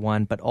particular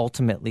one, but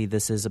ultimately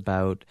this is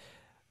about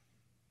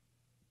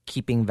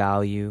keeping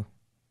value,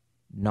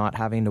 not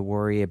having to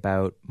worry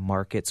about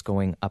markets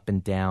going up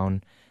and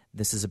down.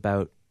 This is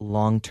about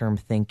long-term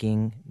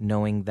thinking,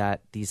 knowing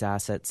that these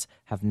assets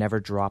have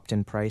never dropped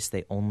in price.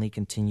 They only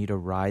continue to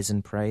rise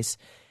in price.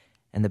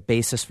 And the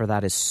basis for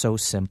that is so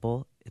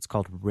simple. It's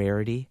called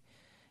rarity.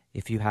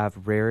 If you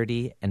have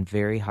rarity and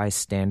very high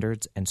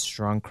standards and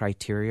strong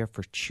criteria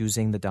for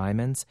choosing the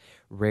diamonds,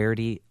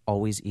 rarity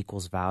always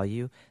equals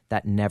value.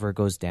 That never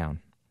goes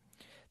down.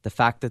 The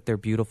fact that they're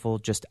beautiful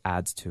just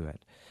adds to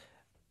it.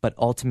 But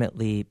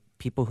ultimately,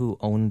 people who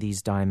own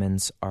these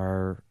diamonds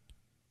are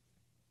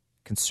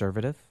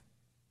conservative.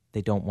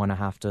 They don't want to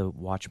have to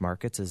watch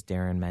markets, as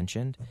Darren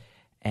mentioned.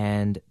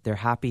 And they're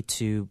happy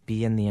to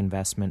be in the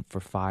investment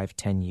for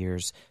 5-10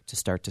 years to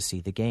start to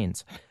see the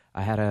gains.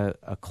 I had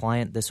a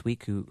client this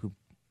week who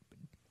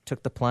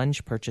took the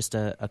plunge, purchased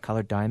a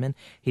colored diamond.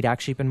 He'd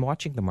actually been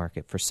watching the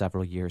market for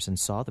several years and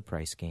saw the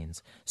price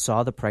gains,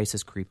 saw the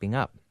prices creeping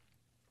up.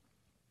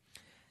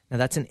 Now,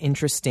 that's an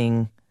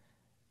interesting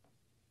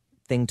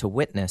thing to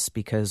witness,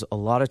 because a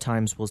lot of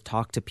times we'll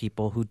talk to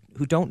people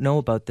who don't know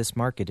about this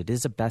market. It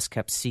is a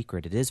best-kept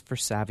secret. It is for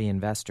savvy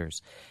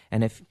investors.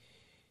 And if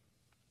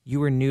you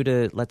were new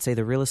to, let's say,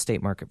 the real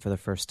estate market for the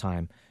first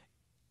time,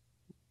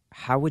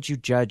 how would you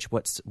judge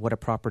what a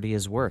property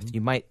is worth?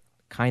 You might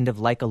kind of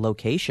like a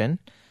location.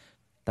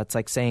 That's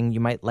like saying you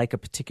might like a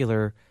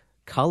particular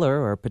color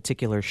or a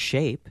particular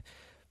shape,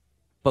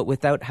 but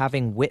without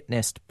having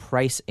witnessed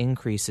price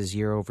increases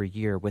year over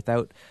year,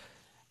 without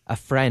a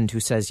friend who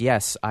says,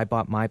 yes, I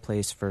bought my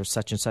place for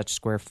such and such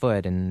square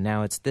foot and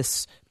now it's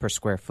this per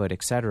square foot,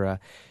 etc.,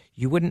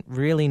 you wouldn't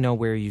really know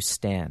where you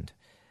stand.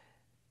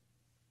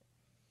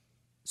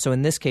 So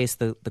in this case,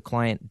 the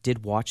client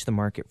did watch the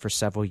market for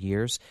several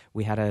years.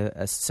 We had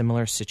a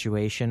similar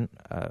situation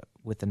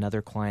with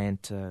another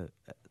client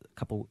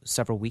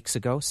several weeks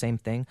ago. Same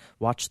thing.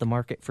 Watched the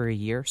market for a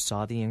year,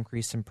 saw the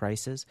increase in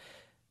prices,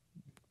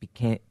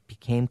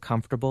 became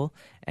comfortable,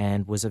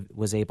 and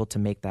was able to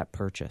make that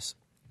purchase.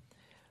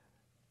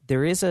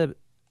 There is a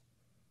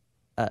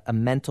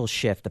mental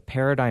shift, a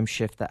paradigm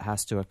shift that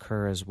has to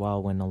occur as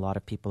well when a lot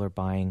of people are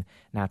buying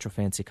natural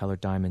fancy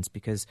colored diamonds,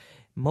 because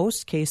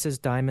most cases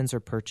diamonds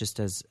are purchased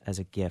as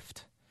a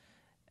gift,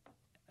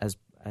 as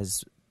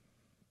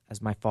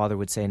my father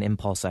would say, an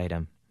impulse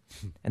item.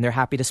 And they're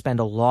happy to spend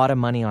a lot of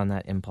money on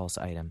that impulse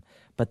item,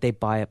 but they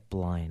buy it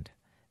blind.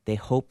 They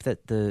hope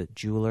that the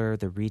jeweler,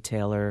 the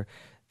retailer,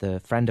 the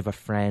friend of a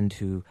friend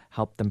who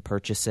helped them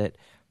purchase it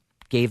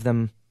gave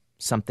them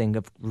something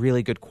of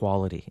really good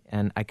quality.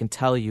 And I can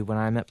tell you, when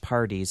I'm at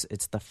parties,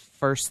 it's the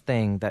first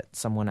thing that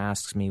someone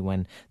asks me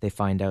when they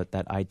find out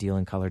that I deal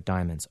in colored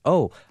diamonds.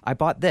 Oh, I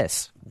bought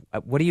this.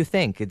 What do you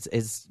think?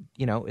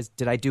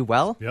 Did I do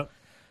well? Yep.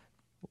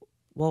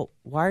 Well,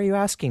 why are you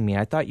asking me?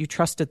 I thought you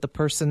trusted the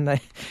person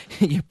that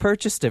you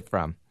purchased it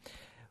from.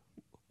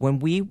 When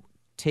we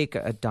take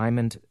a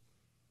diamond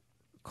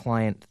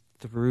client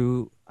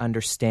through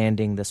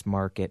understanding this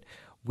market,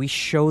 we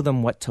show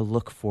them what to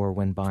look for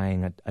when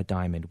buying a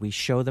diamond. We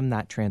show them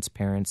that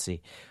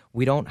transparency.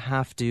 We don't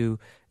have to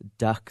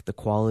duck the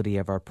quality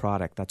of our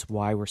product. That's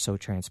why we're so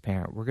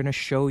transparent. We're going to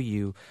show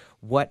you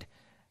what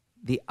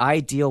the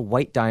ideal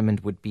white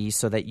diamond would be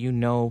so that you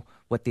know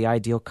what the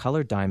ideal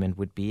colored diamond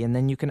would be, and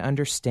then you can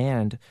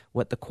understand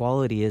what the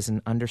quality is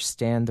and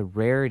understand the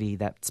rarity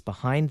that's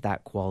behind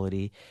that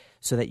quality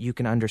so that you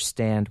can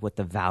understand what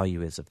the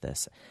value is of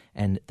this.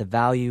 And the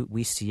value,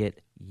 we see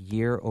it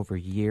year over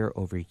year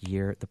over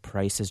year. The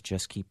prices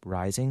just keep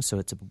rising. So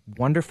it's a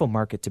wonderful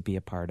market to be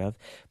a part of.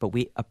 But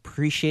we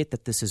appreciate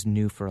that this is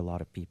new for a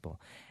lot of people.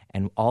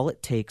 And all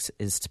it takes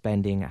is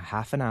spending a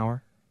half an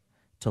hour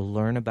to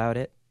learn about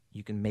it.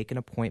 You can make an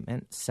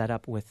appointment, set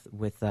up with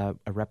a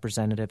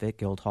representative at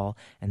Guildhall,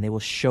 and they will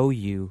show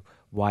you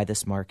why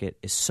this market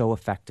is so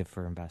effective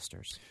for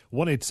investors.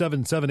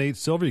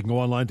 1-877-8-SILVER. You can go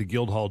online to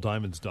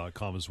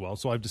guildhalldiamonds.com as well.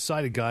 So I've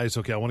decided, guys,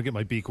 okay, I want to get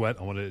my beak wet.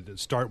 I want to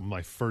start with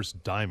my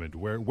first diamond.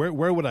 Where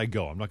would I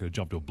go? I'm not going to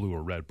jump to a blue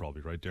or red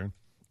probably, right, Darren?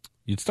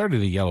 You'd start at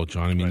a yellow,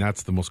 John. I mean,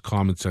 That's the most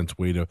common sense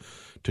way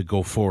to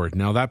go forward.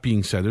 Now, that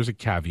being said, there's a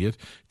caveat.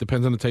 It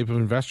depends on the type of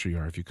investor you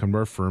are. If you come to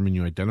our firm and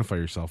you identify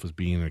yourself as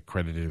being an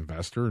accredited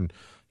investor and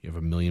you have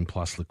 $1 million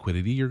plus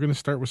liquidity, you're going to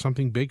start with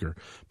something bigger.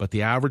 But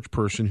the average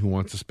person who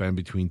wants to spend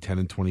between $10,000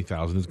 and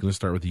 $20,000 is going to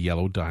start with a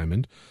yellow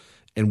diamond.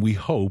 And we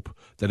hope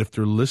that if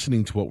they're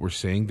listening to what we're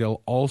saying,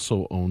 they'll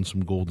also own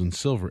some gold and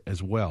silver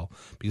as well,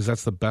 because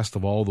that's the best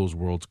of all those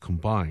worlds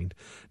combined.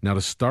 Now,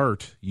 to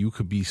start, you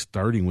could be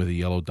starting with a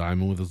yellow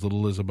diamond with as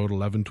little as about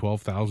 $11,000,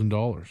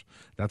 $12,000.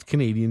 That's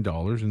Canadian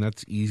dollars, and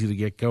that's easy to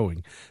get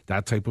going.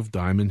 That type of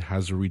diamond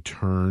has a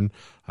return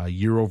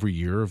year over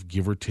year of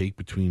give or take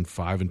between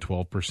 5 and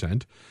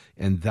 12%,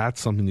 and that's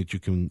something that you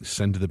can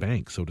send to the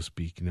bank, so to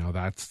speak. Now,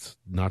 that's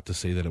not to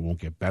say that it won't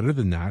get better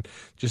than that,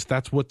 just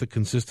that's what the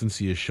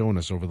consistency has shown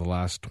us over the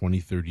last 20,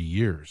 30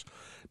 years.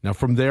 Now,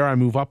 from there, I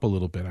move up a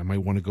little bit. I might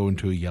want to go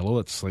into a yellow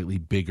that's slightly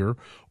bigger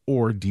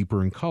or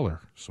deeper in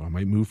color. So I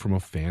might move from a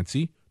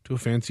fancy to a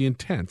fancy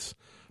intense.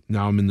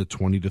 Now I'm in the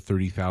 $20,000 to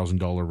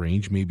 $30,000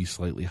 range, maybe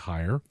slightly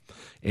higher.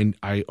 And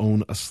I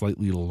own a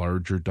slightly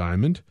larger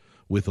diamond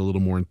with a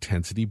little more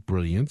intensity,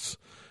 brilliance.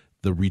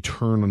 The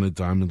return on a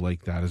diamond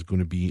like that is going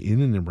to be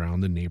in and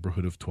around the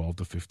neighborhood of 12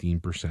 to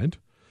 15%.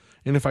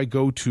 And if I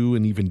go to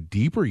an even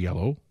deeper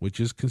yellow, which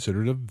is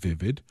considered a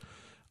vivid,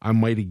 I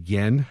might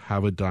again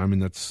have a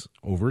diamond that's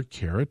over a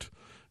carat,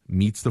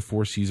 meets the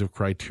 4 C's of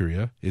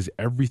criteria, is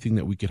everything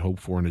that we could hope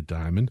for in a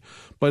diamond,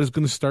 but is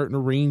going to start in a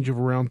range of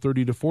around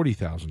 $30,000 to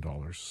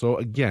 $40,000. So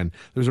again,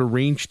 there's a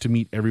range to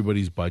meet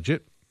everybody's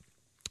budget.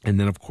 And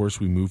then, of course,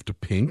 we move to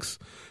pinks.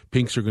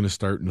 Pinks are going to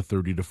start in the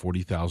 $30,000 to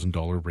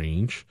 $40,000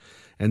 range.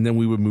 And then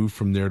we would move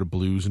from there to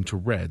blues and to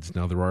reds.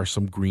 Now, there are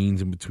some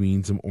greens in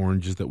between, some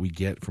oranges that we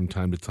get from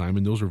time to time,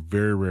 and those are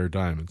very rare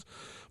diamonds.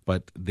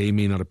 But they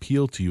may not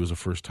appeal to you as a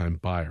first-time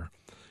buyer.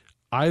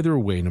 Either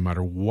way, no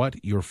matter what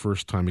your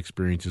first-time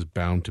experience is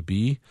bound to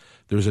be,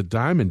 there's a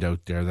diamond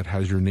out there that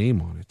has your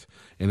name on it.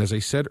 And as I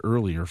said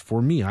earlier,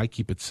 for me, I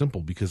keep it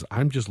simple because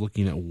I'm just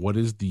looking at what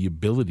is the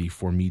ability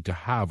for me to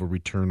have a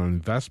return on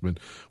investment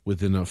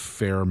within a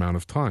fair amount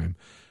of time.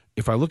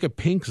 If I look at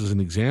pinks as an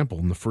example,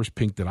 and the first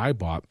pink that I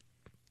bought,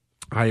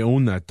 I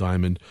own that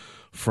diamond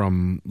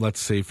from,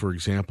 let's say, for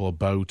example,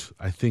 about,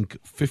 I think,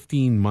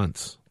 15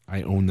 months.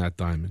 I own that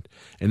diamond.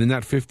 And in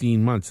that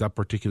 15 months, that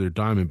particular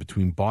diamond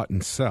between bought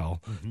and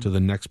sell to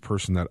the next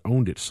person that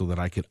owned it so that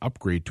I could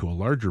upgrade to a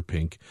larger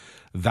pink,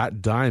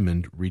 that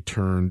diamond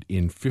returned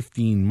in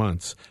 15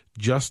 months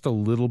just a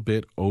little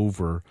bit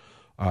over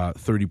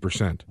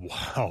 30%.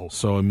 Wow.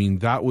 So, I mean,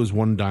 that was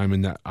one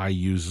diamond that I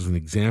use as an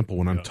example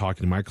when I'm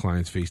talking to my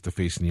clients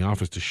face-to-face in the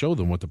office to show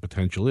them what the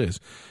potential is.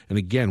 And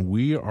again,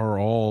 we are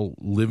all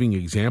living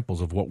examples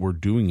of what we're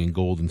doing in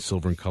gold and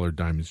silver and colored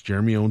diamonds.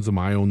 Jeremy owns them,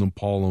 I own them,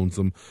 Paul owns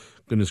them.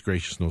 Goodness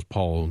gracious knows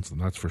Paul owns them,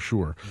 that's for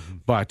sure.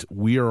 But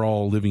we are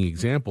all living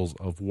examples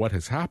of what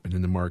has happened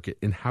in the market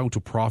and how to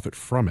profit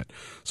from it.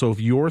 So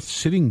if you're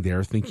sitting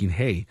there thinking,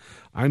 hey,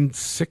 I'm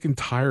sick and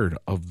tired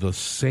of the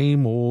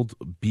same old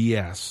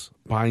BS,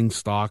 buying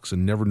stocks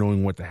and never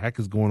knowing what the heck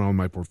is going on in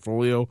my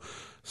portfolio,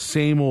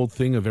 same old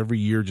thing of every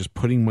year just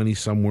putting money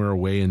somewhere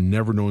away and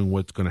never knowing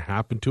what's going to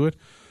happen to it,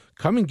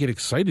 come and get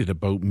excited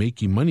about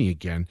making money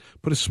again.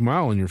 Put a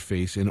smile on your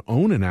face and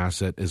own an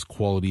asset as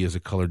quality as a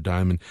colored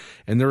diamond.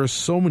 And there are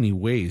so many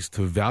ways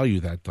to value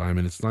that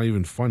diamond. It's not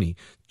even funny.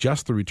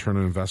 Just the return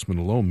on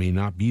investment alone may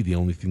not be the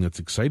only thing that's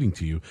exciting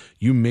to you.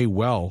 You may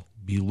well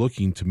be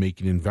looking to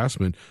make an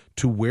investment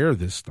to wear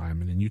this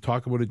diamond. And you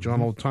talk about it,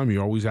 John, all the time.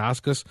 You always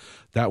ask us.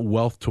 That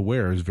wealth to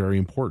wear is very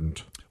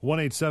important.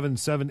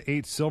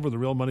 1-877-8-SILVER,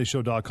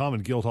 therealmoneyshow.com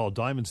and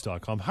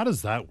guildhalldiamonds.com. How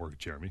does that work,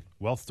 Jeremy?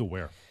 Wealth to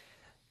wear.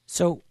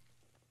 So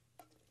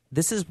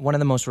this is one of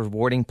the most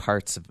rewarding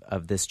parts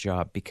of this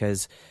job,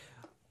 because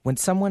when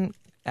someone,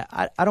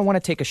 I don't want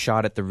to take a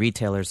shot at the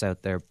retailers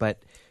out there,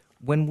 but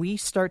when we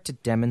start to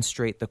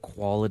demonstrate the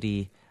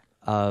quality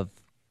of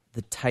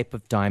the type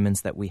of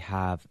diamonds that we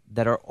have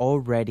that are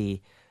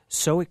already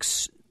so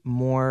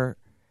more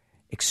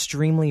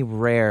extremely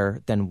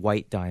rare than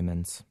white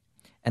diamonds,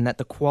 and that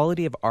the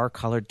quality of our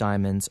colored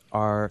diamonds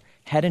are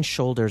head and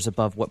shoulders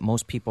above what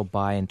most people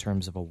buy in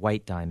terms of a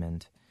white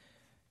diamond,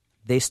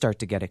 they start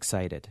to get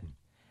excited.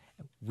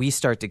 We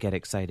start to get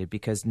excited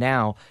because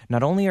now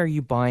not only are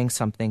you buying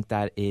something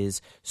that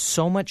is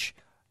so much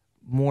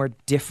more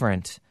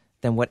different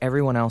than what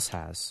everyone else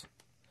has,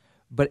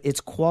 but its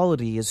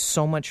quality is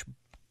so much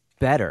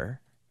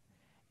better,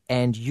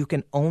 and you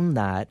can own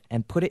that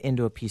and put it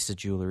into a piece of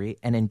jewelry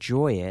and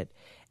enjoy it.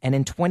 And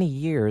in 20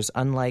 years,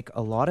 unlike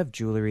a lot of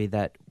jewelry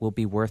that will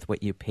be worth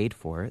what you paid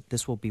for it,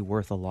 this will be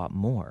worth a lot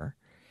more.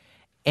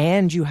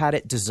 And you had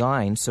it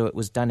designed so it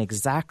was done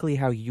exactly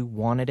how you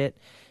wanted it.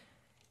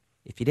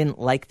 If you didn't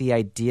like the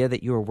idea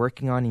that you were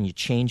working on and you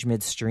change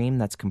midstream,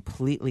 that's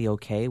completely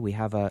okay. We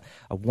have a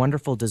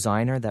wonderful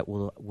designer that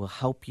will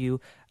help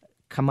you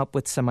come up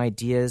with some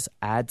ideas,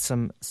 add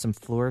some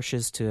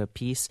flourishes to a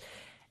piece,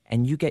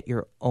 and you get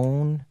your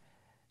own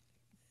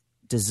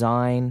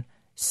design,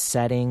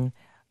 setting,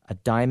 a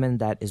diamond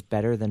that is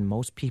better than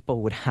most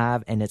people would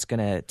have, and it's going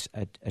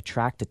to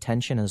attract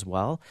attention as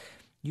well.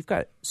 You've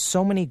got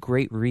so many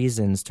great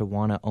reasons to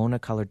want to own a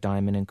colored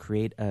diamond and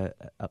create a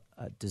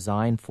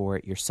design for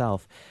it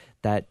yourself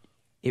that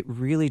it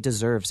really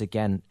deserves,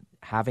 again,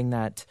 having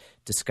that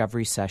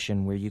discovery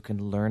session where you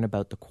can learn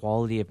about the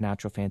quality of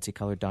natural fancy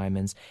colored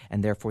diamonds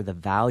and therefore the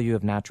value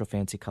of natural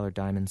fancy colored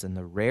diamonds and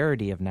the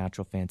rarity of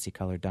natural fancy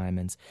colored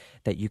diamonds,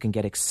 that you can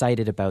get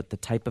excited about the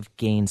type of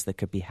gains that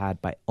could be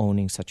had by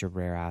owning such a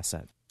rare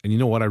asset. And you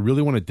know what? I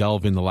really want to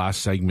delve in the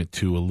last segment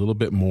to a little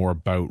bit more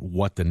about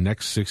what the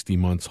next 60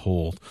 months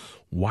hold,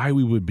 why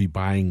we would be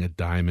buying a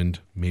diamond,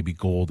 maybe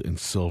gold and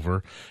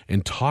silver,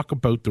 and talk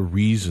about the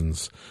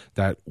reasons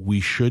that we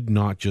should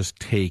not just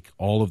take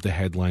all of the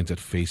headlines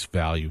at face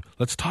value.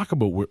 Let's talk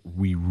about what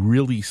we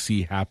really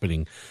see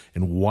happening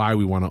and why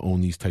we want to own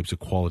these types of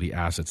quality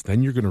assets.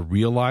 Then you're going to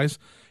realize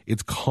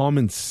it's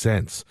common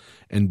sense.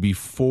 And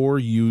before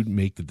you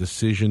make the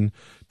decision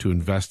to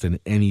invest in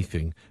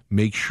anything,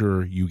 make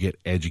sure you get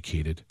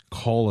educated.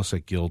 Call us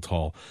at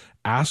Guildhall.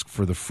 Ask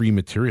for the free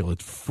material.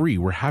 It's free.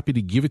 We're happy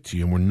to give it to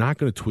you, and we're not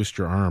going to twist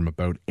your arm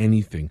about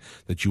anything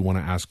that you want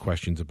to ask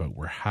questions about.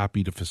 We're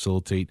happy to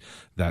facilitate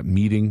that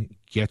meeting,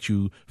 get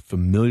you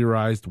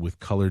familiarized with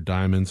colored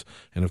diamonds,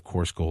 and, of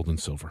course, gold and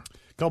silver.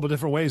 Couple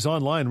different ways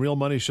online,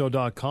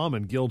 realmoneyshow.com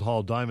and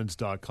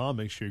guildhalldiamonds.com.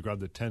 Make sure you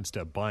grab the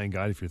 10-step buying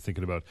guide if you're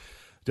thinking about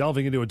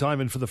delving into a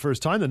diamond for the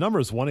first time. The number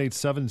is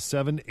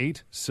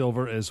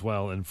 1-877-8-SILVER as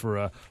well. And for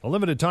a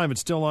limited time, it's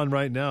still on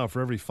right now.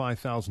 For every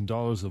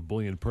 $5,000 of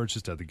bullion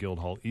purchased at the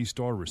Guildhall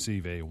e-store,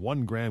 receive a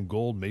 1-gram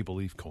gold maple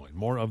leaf coin.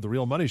 More of The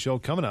Real Money Show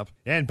coming up.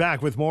 And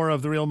back with more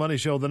of The Real Money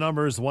Show. The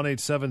number is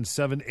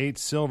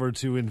 1-877-8-SILVER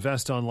to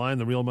invest online,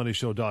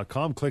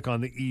 therealmoneyshow.com. Click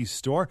on the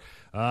e-store.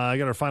 I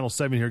got our final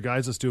segment here,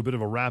 guys. Let's do a bit of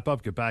a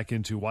wrap-up, get back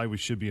into why we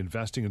should be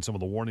investing and some of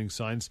the warning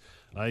signs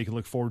you can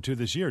look forward to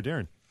this year.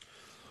 Darren.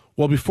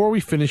 Well, before we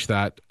finish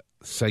that,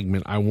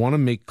 segment, I want to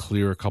make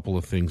clear a couple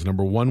of things.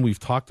 Number one, we've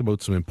talked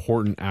about some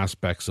important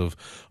aspects of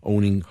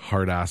owning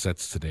hard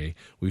assets today.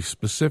 We've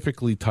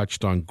specifically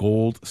touched on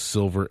gold,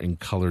 silver, and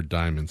colored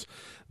diamonds.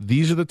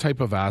 These are the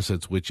type of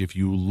assets which, if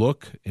you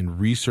look and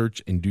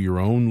research and do your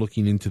own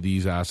looking into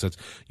these assets,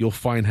 you'll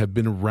find have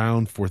been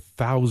around for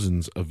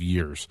thousands of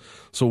years.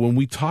 So when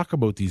we talk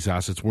about these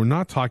assets, we're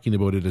not talking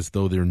about it as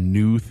though they're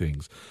new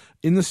things.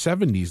 In the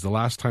 70s, the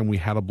last time we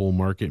had a bull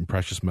market in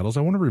precious metals,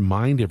 I want to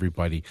remind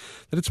everybody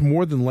that it's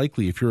more than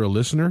likely, if you're a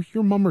listener,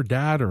 your mom or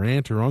dad or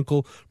aunt or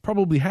uncle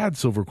probably had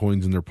silver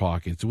coins in their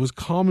pockets. It was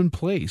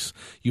commonplace.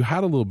 You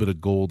had a little bit of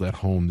gold at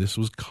home. This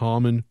was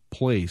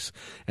commonplace.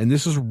 And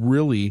this is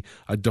really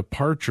a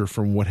departure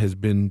from what has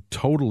been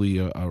totally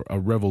a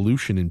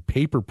revolution in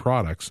paper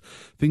products,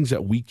 things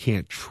that we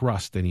can't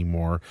trust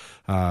anymore,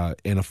 and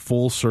a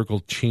full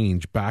circle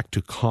change back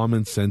to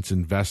common sense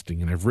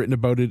investing. And I've written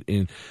about it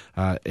in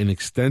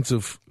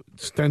extensive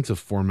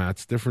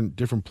formats.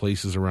 Different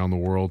places around the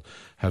world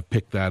have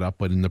picked that up.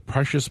 But in the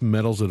Precious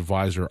Metals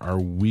Advisor, our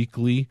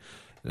weekly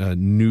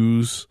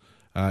news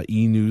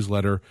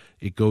e-newsletter,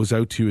 it goes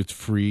out to you. It's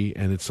free,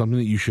 and it's something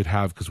that you should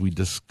have because we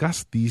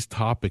discuss these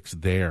topics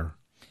there.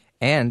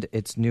 And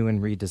it's new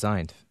and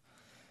redesigned.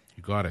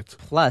 You got it.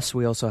 Plus,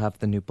 we also have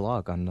the new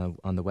blog on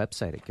the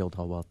website at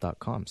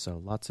guildhallwealth.com.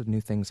 So lots of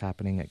new things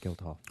happening at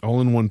Guildhall. All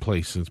in one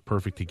place, and it's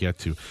perfect to get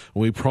to.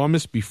 We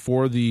promised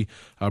before the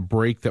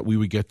break that we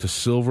would get to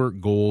silver,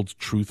 gold,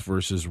 truth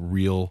versus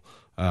real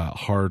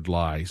hard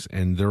lies.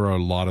 And there are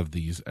a lot of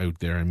these out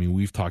there. I mean,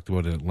 we've talked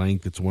about it at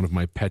length. It's one of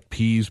my pet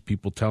peeves,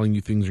 people telling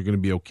you things are going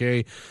to be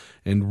okay.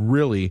 And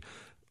really,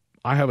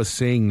 I have a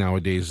saying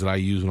nowadays that I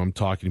use when I'm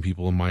talking to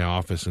people in my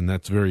office, and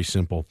that's very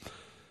simple.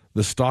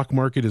 The stock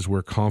market is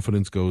where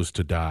confidence goes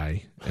to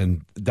die.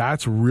 And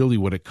that's really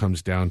what it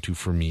comes down to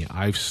for me.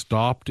 I've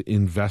stopped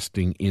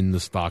investing in the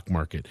stock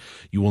market.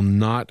 You will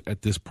not,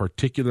 at this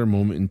particular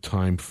moment in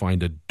time,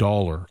 find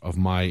 $1 of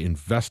my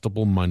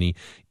investable money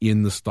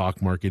in the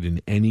stock market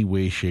in any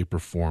way, shape, or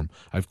form.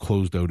 I've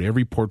closed out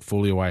every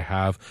portfolio I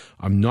have.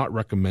 I'm not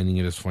recommending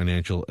it as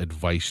financial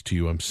advice to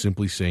you. I'm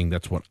simply saying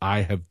that's what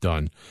I have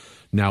done.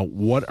 Now,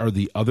 what are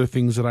the other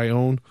things that I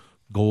own?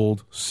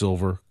 Gold,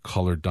 silver,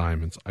 colored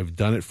diamonds. I've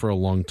done it for a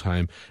long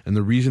time, and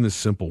the reason is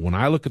simple. When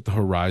I look at the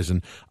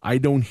horizon, I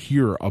don't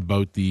hear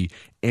about the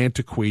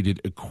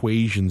antiquated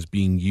equations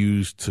being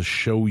used to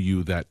show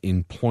you that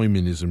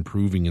employment is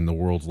improving in the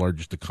world's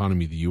largest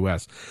economy, the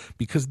U.S.,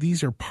 because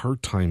these are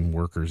part-time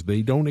workers.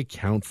 They don't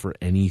account for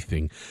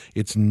anything.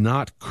 It's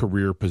not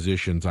career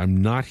positions. I'm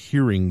not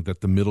hearing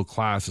that the middle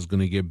class is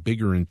going to get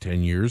bigger in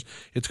 10 years.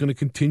 It's going to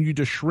continue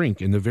to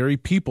shrink, and the very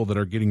people that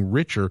are getting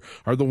richer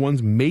are the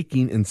ones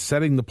making and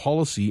setting the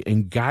policy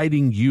and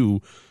guiding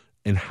you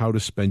in how to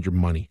spend your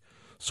money.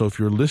 So if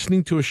you're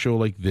listening to a show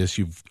like this,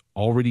 you've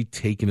already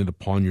taken it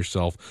upon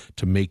yourself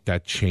to make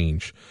that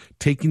change.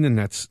 Taking the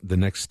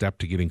next step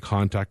to get in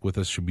contact with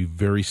us should be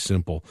very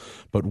simple.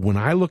 But when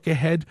I look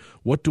ahead,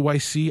 what do I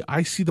see?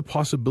 I see the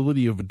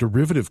possibility of a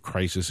derivative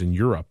crisis in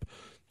Europe.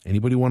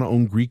 Anybody want to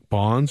own Greek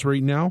bonds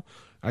right now?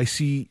 I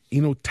see,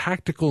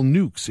 tactical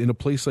nukes in a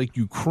place like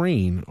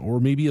Ukraine, or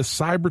maybe a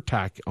cyber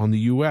attack on the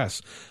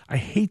U.S. I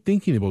hate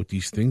thinking about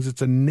these things.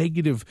 It's a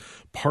negative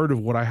part of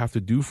what I have to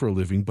do for a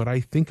living, but I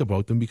think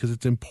about them because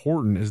it's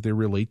important as they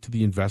relate to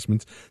the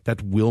investments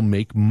that will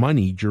make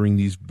money during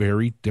these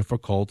very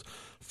difficult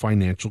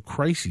financial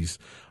crises.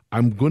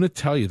 I'm going to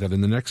tell you that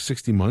in the next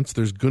 60 months,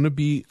 there's going to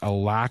be a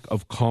lack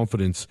of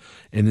confidence,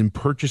 and in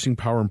purchasing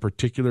power in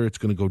particular, it's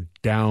going to go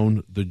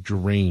down the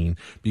drain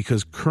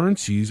because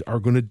currencies are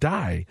going to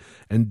die.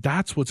 And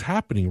that's what's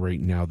happening right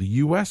now. The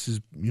U.S.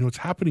 is, it's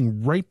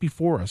happening right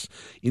before us.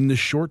 In the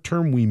short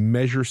term, we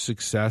measure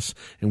success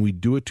and we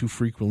do it too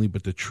frequently.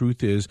 But the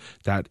truth is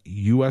that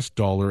U.S.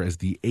 dollar, as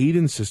the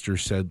Aiden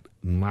sisters said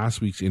in last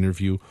week's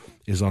interview,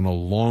 is on a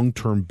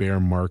long-term bear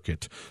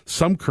market.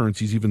 Some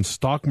currencies, even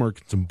stock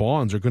markets and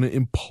bonds, are going to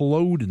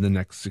implode in the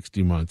next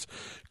 60 months.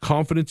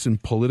 Confidence in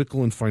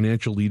political and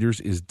financial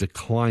leaders is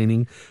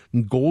declining.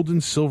 Gold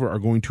and silver are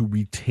going to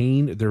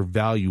retain their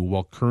value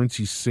while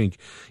currencies sink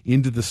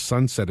into the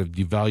sunset of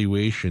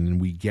devaluation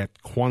and we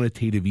get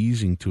quantitative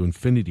easing to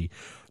infinity.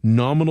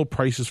 Nominal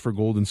prices for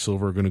gold and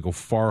silver are going to go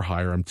far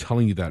higher. I'm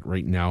telling you that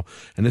right now.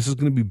 And this is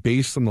going to be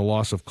based on the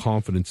loss of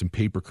confidence in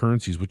paper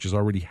currencies, which is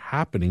already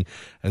happening,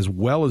 as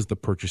well as the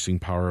purchasing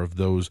power of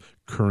those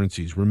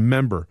currencies.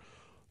 Remember,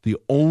 the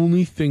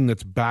only thing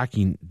that's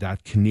backing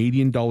that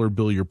Canadian dollar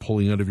bill you're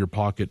pulling out of your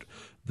pocket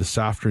this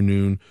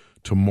afternoon,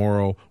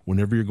 tomorrow,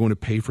 whenever you're going to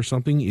pay for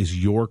something,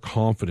 is your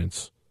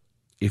confidence.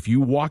 If you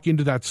walk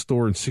into that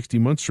store in 60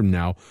 months from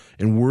now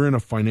and we're in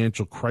a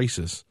financial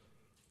crisis,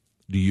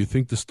 do you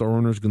think the store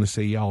owner is going to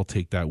say, yeah, I'll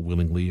take that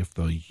willingly if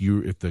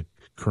the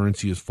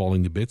currency is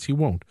falling to bits? He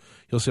won't.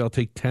 He'll say, I'll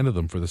take 10 of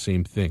them for the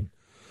same thing.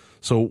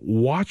 So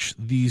watch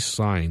these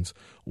signs.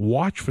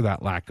 watch for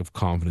that lack of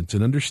confidence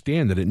and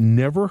understand that it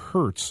never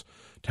hurts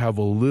to have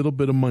a little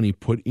bit of money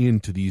put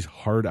into these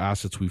hard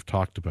assets we've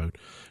talked about.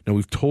 Now,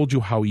 we've told you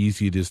how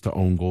easy it is to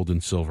own gold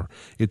and silver.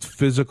 It's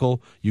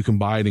physical. You can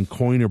buy it in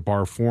coin or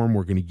bar form.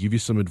 We're going to give you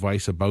some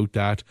advice about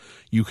that.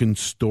 You can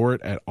store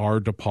it at our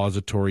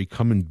depository.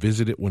 Come and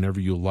visit it whenever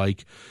you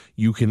like.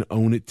 You can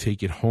own it,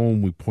 take it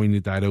home. We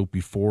pointed that out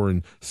before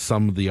and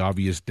some of the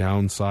obvious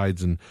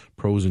downsides and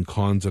pros and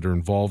cons that are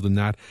involved in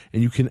that.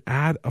 And you can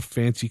add a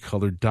fancy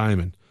colored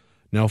diamond.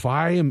 Now, if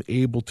I am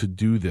able to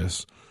do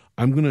this,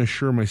 I'm going to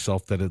assure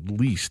myself that at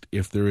least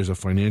if there is a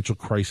financial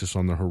crisis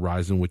on the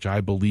horizon, which I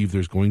believe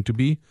there's going to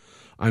be,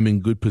 I'm in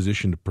good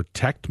position to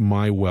protect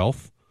my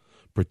wealth,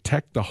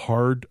 protect the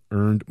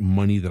hard-earned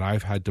money that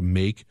I've had to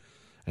make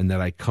and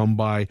that I come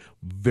by.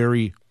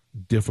 Very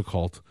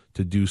difficult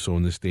to do so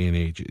in this day and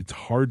age. It's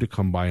hard to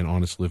come by an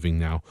honest living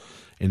now.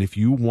 And if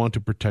you want to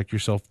protect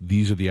yourself,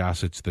 these are the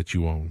assets that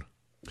you own.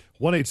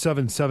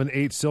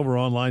 1-877-8-SILVER,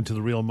 online to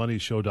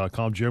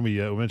therealmoneyshow.com. Jeremy,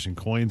 we mentioned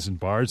coins and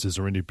bars. Is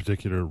there any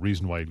particular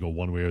reason why you'd go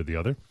one way or the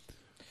other?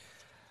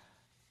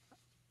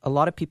 A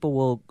lot of people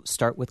will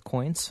start with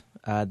coins.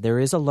 There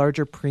is a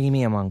larger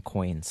premium on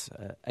coins.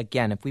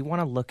 Again, if we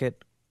want to look at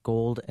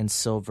gold and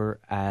silver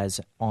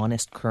as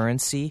honest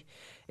currency,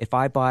 if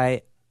I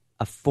buy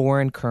a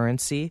foreign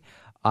currency,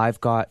 I've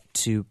got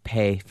to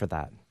pay for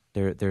that.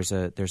 There's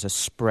a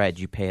spread.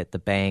 You pay at the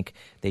bank.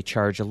 They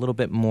charge a little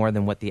bit more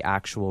than what the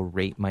actual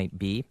rate might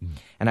be.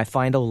 And I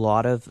find a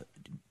lot of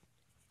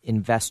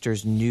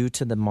investors new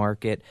to the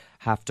market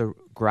have to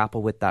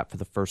grapple with that for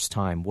the first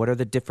time. What are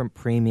the different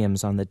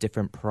premiums on the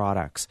different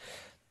products?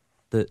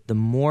 The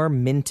more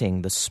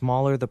minting, the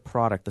smaller the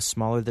product, the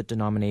smaller the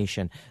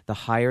denomination, the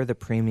higher the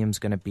premium is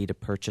going to be to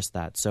purchase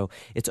that. So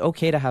it's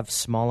okay to have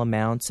small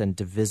amounts and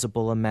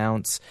divisible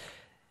amounts.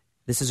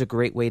 This is a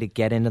great way to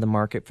get into the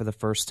market for the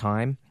first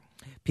time.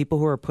 People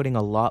who are putting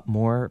a lot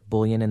more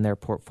bullion in their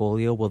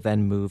portfolio will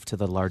then move to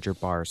the larger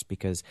bars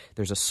because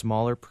there's a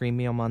smaller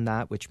premium on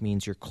that, which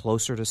means you're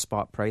closer to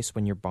spot price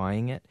when you're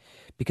buying it.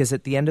 Because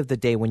at the end of the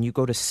day, when you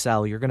go to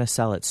sell, you're going to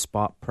sell at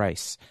spot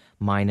price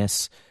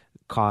minus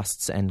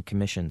costs and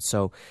commissions.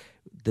 So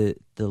the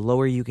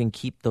lower you can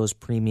keep those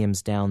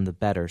premiums down, the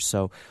better.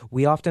 So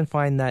we often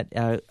find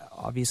that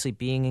obviously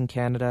being in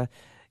Canada,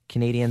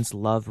 Canadians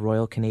love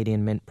Royal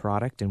Canadian Mint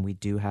product, and we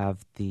do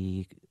have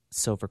the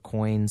silver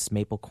coins,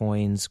 maple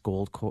coins,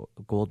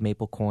 gold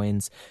maple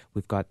coins.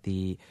 We've got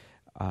the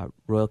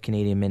Royal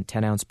Canadian Mint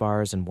 10-ounce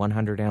bars and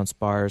 100-ounce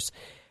bars.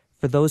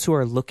 For those who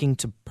are looking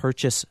to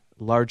purchase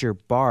larger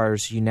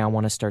bars, you now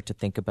want to start to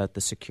think about the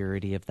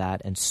security of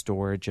that and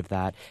storage of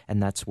that,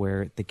 and that's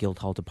where the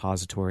Guildhall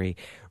Depository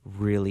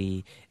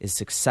really is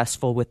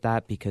successful with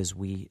that because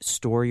we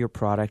store your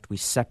product, we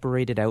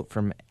separate it out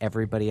from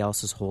everybody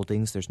else's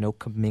holdings. There's no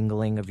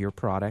commingling of your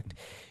product.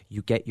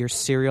 You get your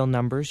serial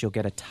numbers, you'll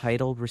get a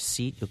title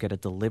receipt, you'll get a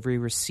delivery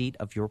receipt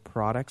of your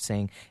product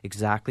saying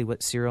exactly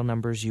what serial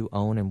numbers you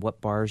own and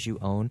what bars you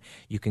own.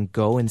 You can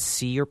go and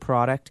see your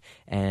product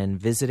and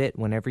visit it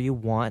whenever you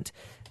want.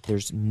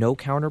 There's no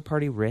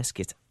counterparty risk.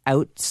 It's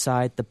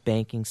outside the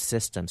banking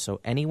system. So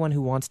anyone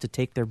who wants to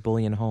take their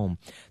bullion home,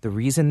 the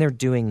reason they're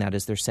doing that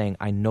is they're saying,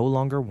 I no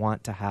longer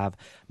want to have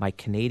my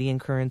Canadian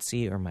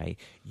currency or my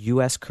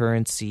U.S.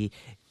 currency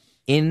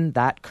in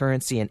that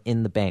currency and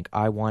in the bank.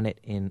 I want it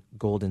in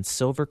gold and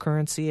silver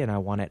currency, and I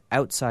want it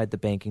outside the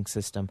banking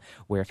system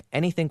where if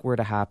anything were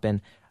to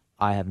happen,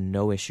 I have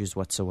no issues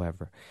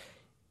whatsoever.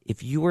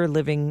 If you were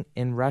living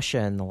in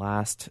Russia in the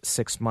last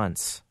 6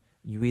 months,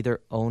 you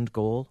either owned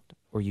gold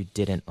or you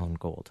didn't own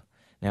gold.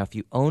 Now, if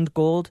you owned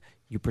gold,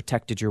 you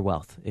protected your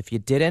wealth. If you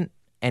didn't,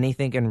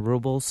 anything in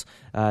rubles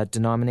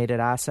denominated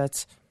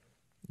assets,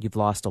 you've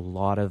lost a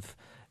lot of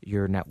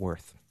your net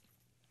worth.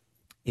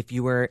 If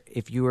you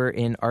were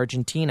in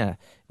Argentina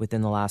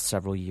within the last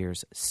several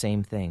years,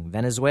 same thing.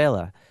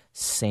 Venezuela,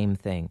 same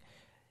thing.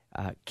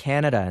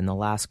 Canada in the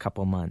last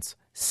couple months,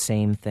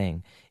 same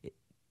thing.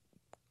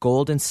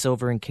 Gold and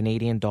silver in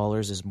Canadian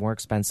dollars is more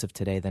expensive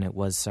today than it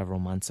was several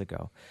months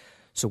ago.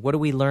 So what do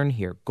we learn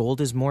here? Gold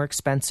is more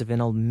expensive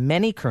in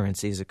many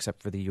currencies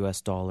except for the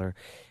U.S. dollar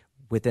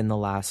within the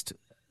last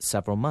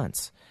several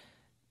months.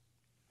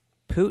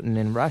 Putin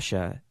in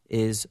Russia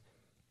is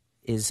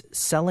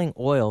selling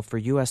oil for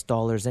U.S.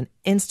 dollars and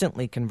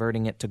instantly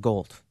converting it to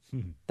gold.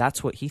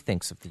 That's what he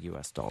thinks of the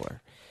U.S.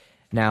 dollar.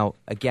 Now,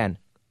 again,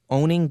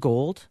 owning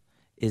gold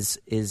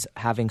is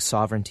having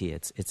sovereignty.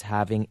 It's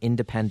having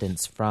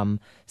independence from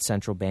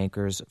central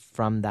bankers,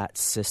 from that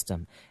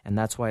system. And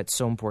that's why it's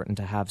so important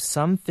to have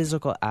some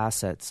physical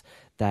assets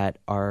that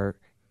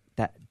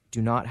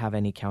do not have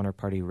any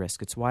counterparty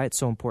risk. It's why it's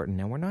so important.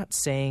 Now, we're not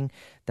saying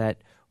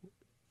that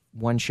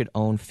one should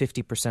own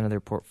 50% of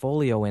their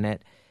portfolio in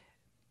it,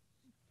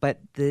 but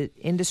the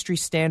industry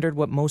standard,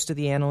 what most of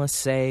the analysts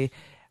say,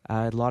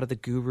 a lot of the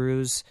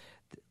gurus,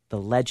 the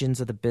legends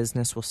of the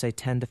business will say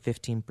 10 to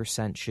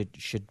 15%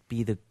 should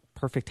be the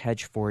perfect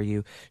hedge for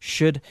you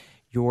should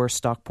your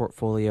stock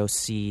portfolio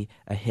see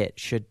a hit,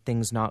 should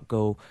things not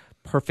go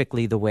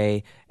perfectly the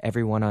way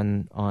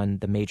everyone on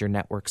the major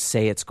networks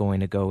say it's going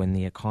to go in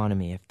the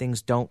economy. If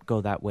things don't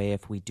go that way,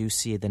 if we do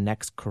see the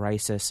next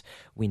crisis,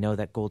 we know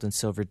that gold and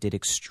silver did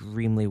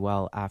extremely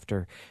well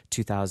after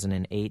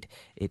 2008.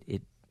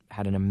 It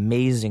had an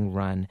amazing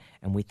run,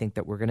 and we think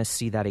that we're going to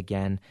see that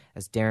again.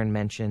 As Darren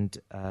mentioned,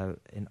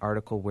 an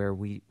article where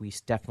we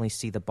definitely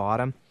see the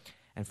bottom.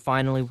 And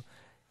finally,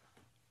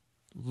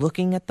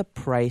 looking at the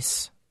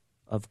price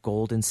of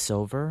gold and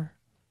silver,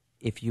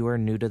 if you are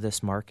new to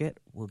this market,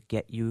 will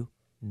get you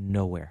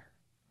nowhere.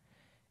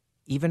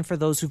 Even for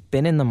those who've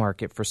been in the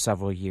market for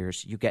several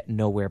years, you get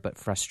nowhere but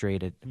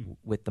frustrated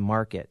with the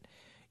market.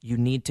 You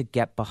need to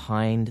get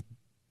behind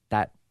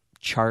that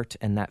chart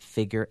and that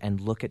figure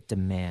and look at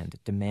demand.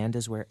 Demand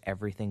is where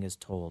everything is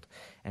told.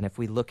 And if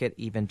we look at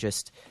even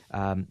just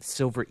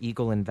Silver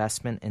Eagle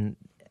investment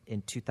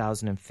in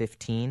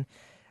 2015,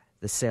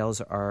 the sales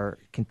are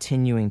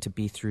continuing to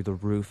be through the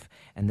roof.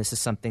 And this is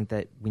something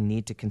that we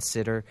need to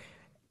consider,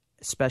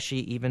 especially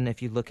even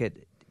if you look at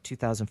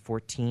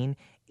 2014,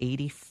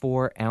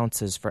 84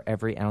 ounces for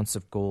every ounce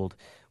of gold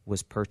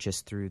was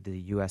purchased through the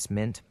U.S.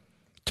 Mint.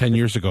 10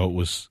 years ago, it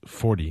was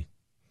 40.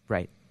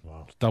 Right.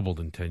 Wow. It's doubled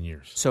in 10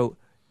 years. So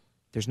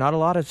there's not a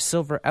lot of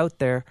silver out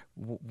there.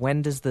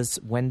 When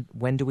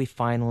do we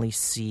finally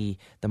see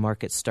the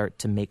market start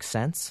to make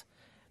sense?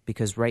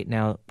 Because right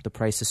now the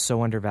price is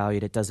so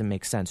undervalued, it doesn't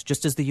make sense.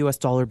 Just as the U.S.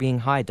 dollar being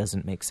high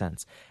doesn't make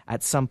sense.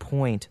 At some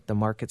point, the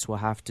markets will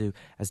have to,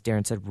 as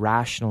Darren said,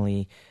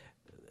 rationally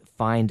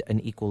find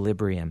an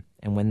equilibrium.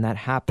 And when that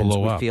happens,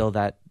 we feel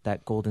that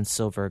gold and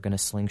silver are going to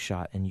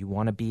slingshot, and you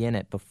want to be in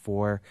it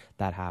before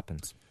that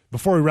happens.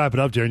 Before we wrap it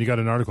up, Darren, you got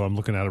an article. I'm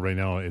looking at it right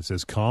now. It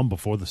says calm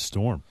before the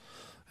storm.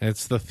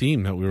 It's the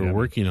theme that we were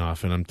working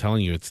off, and I'm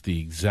telling you, it's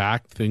the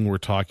exact thing we're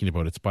talking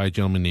about. It's by a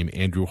gentleman named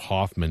Andrew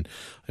Hoffman.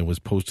 It was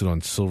posted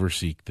on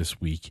SilverSeek this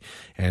week,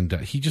 and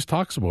he just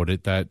talks about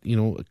it that,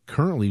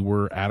 currently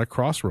we're at a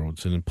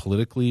crossroads, and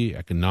politically,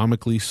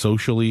 economically,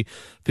 socially,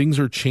 things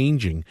are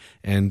changing,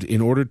 and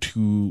in order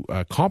to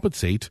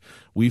compensate,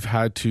 we've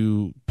had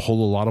to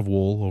pull a lot of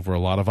wool over a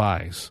lot of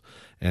eyes.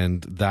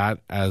 And that,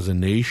 as a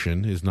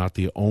nation, is not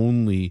the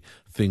only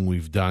thing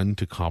we've done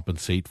to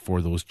compensate for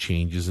those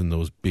changes in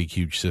those big,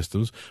 huge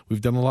systems.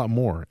 We've done a lot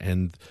more.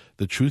 And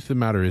the truth of the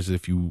matter is,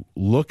 if you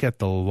look at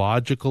the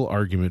logical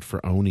argument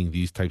for owning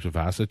these types of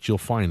assets, you'll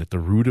find that the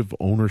root of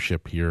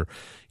ownership here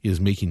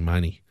is making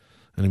money.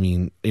 And I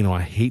mean,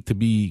 I hate to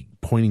be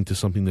pointing to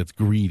something that's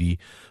greedy,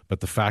 but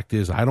the fact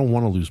is, I don't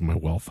want to lose my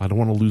wealth. I don't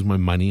want to lose my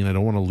money, and I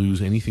don't want to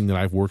lose anything that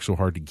I've worked so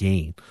hard to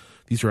gain.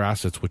 These are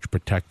assets which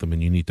protect them,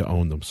 and you need to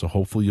own them. So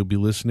hopefully you'll be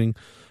listening,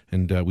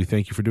 and we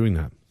thank you for doing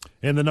that.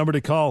 And the number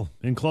to call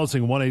in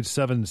closing,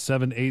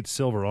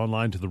 1-877-8-SILVER,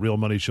 online to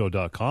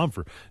therealmoneyshow.com.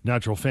 For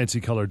natural fancy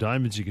color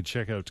diamonds, you can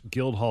check out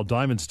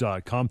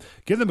guildhalldiamonds.com.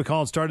 Give them a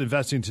call and start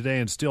investing today,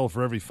 and still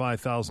for every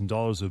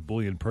 $5,000 of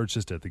bullion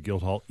purchased at the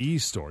Guildhall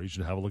e-store, you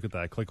should have a look at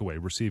that. Click away.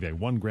 Receive a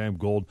 1-gram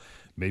gold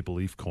Maple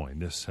Leaf coin.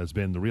 This has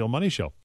been The Real Money Show.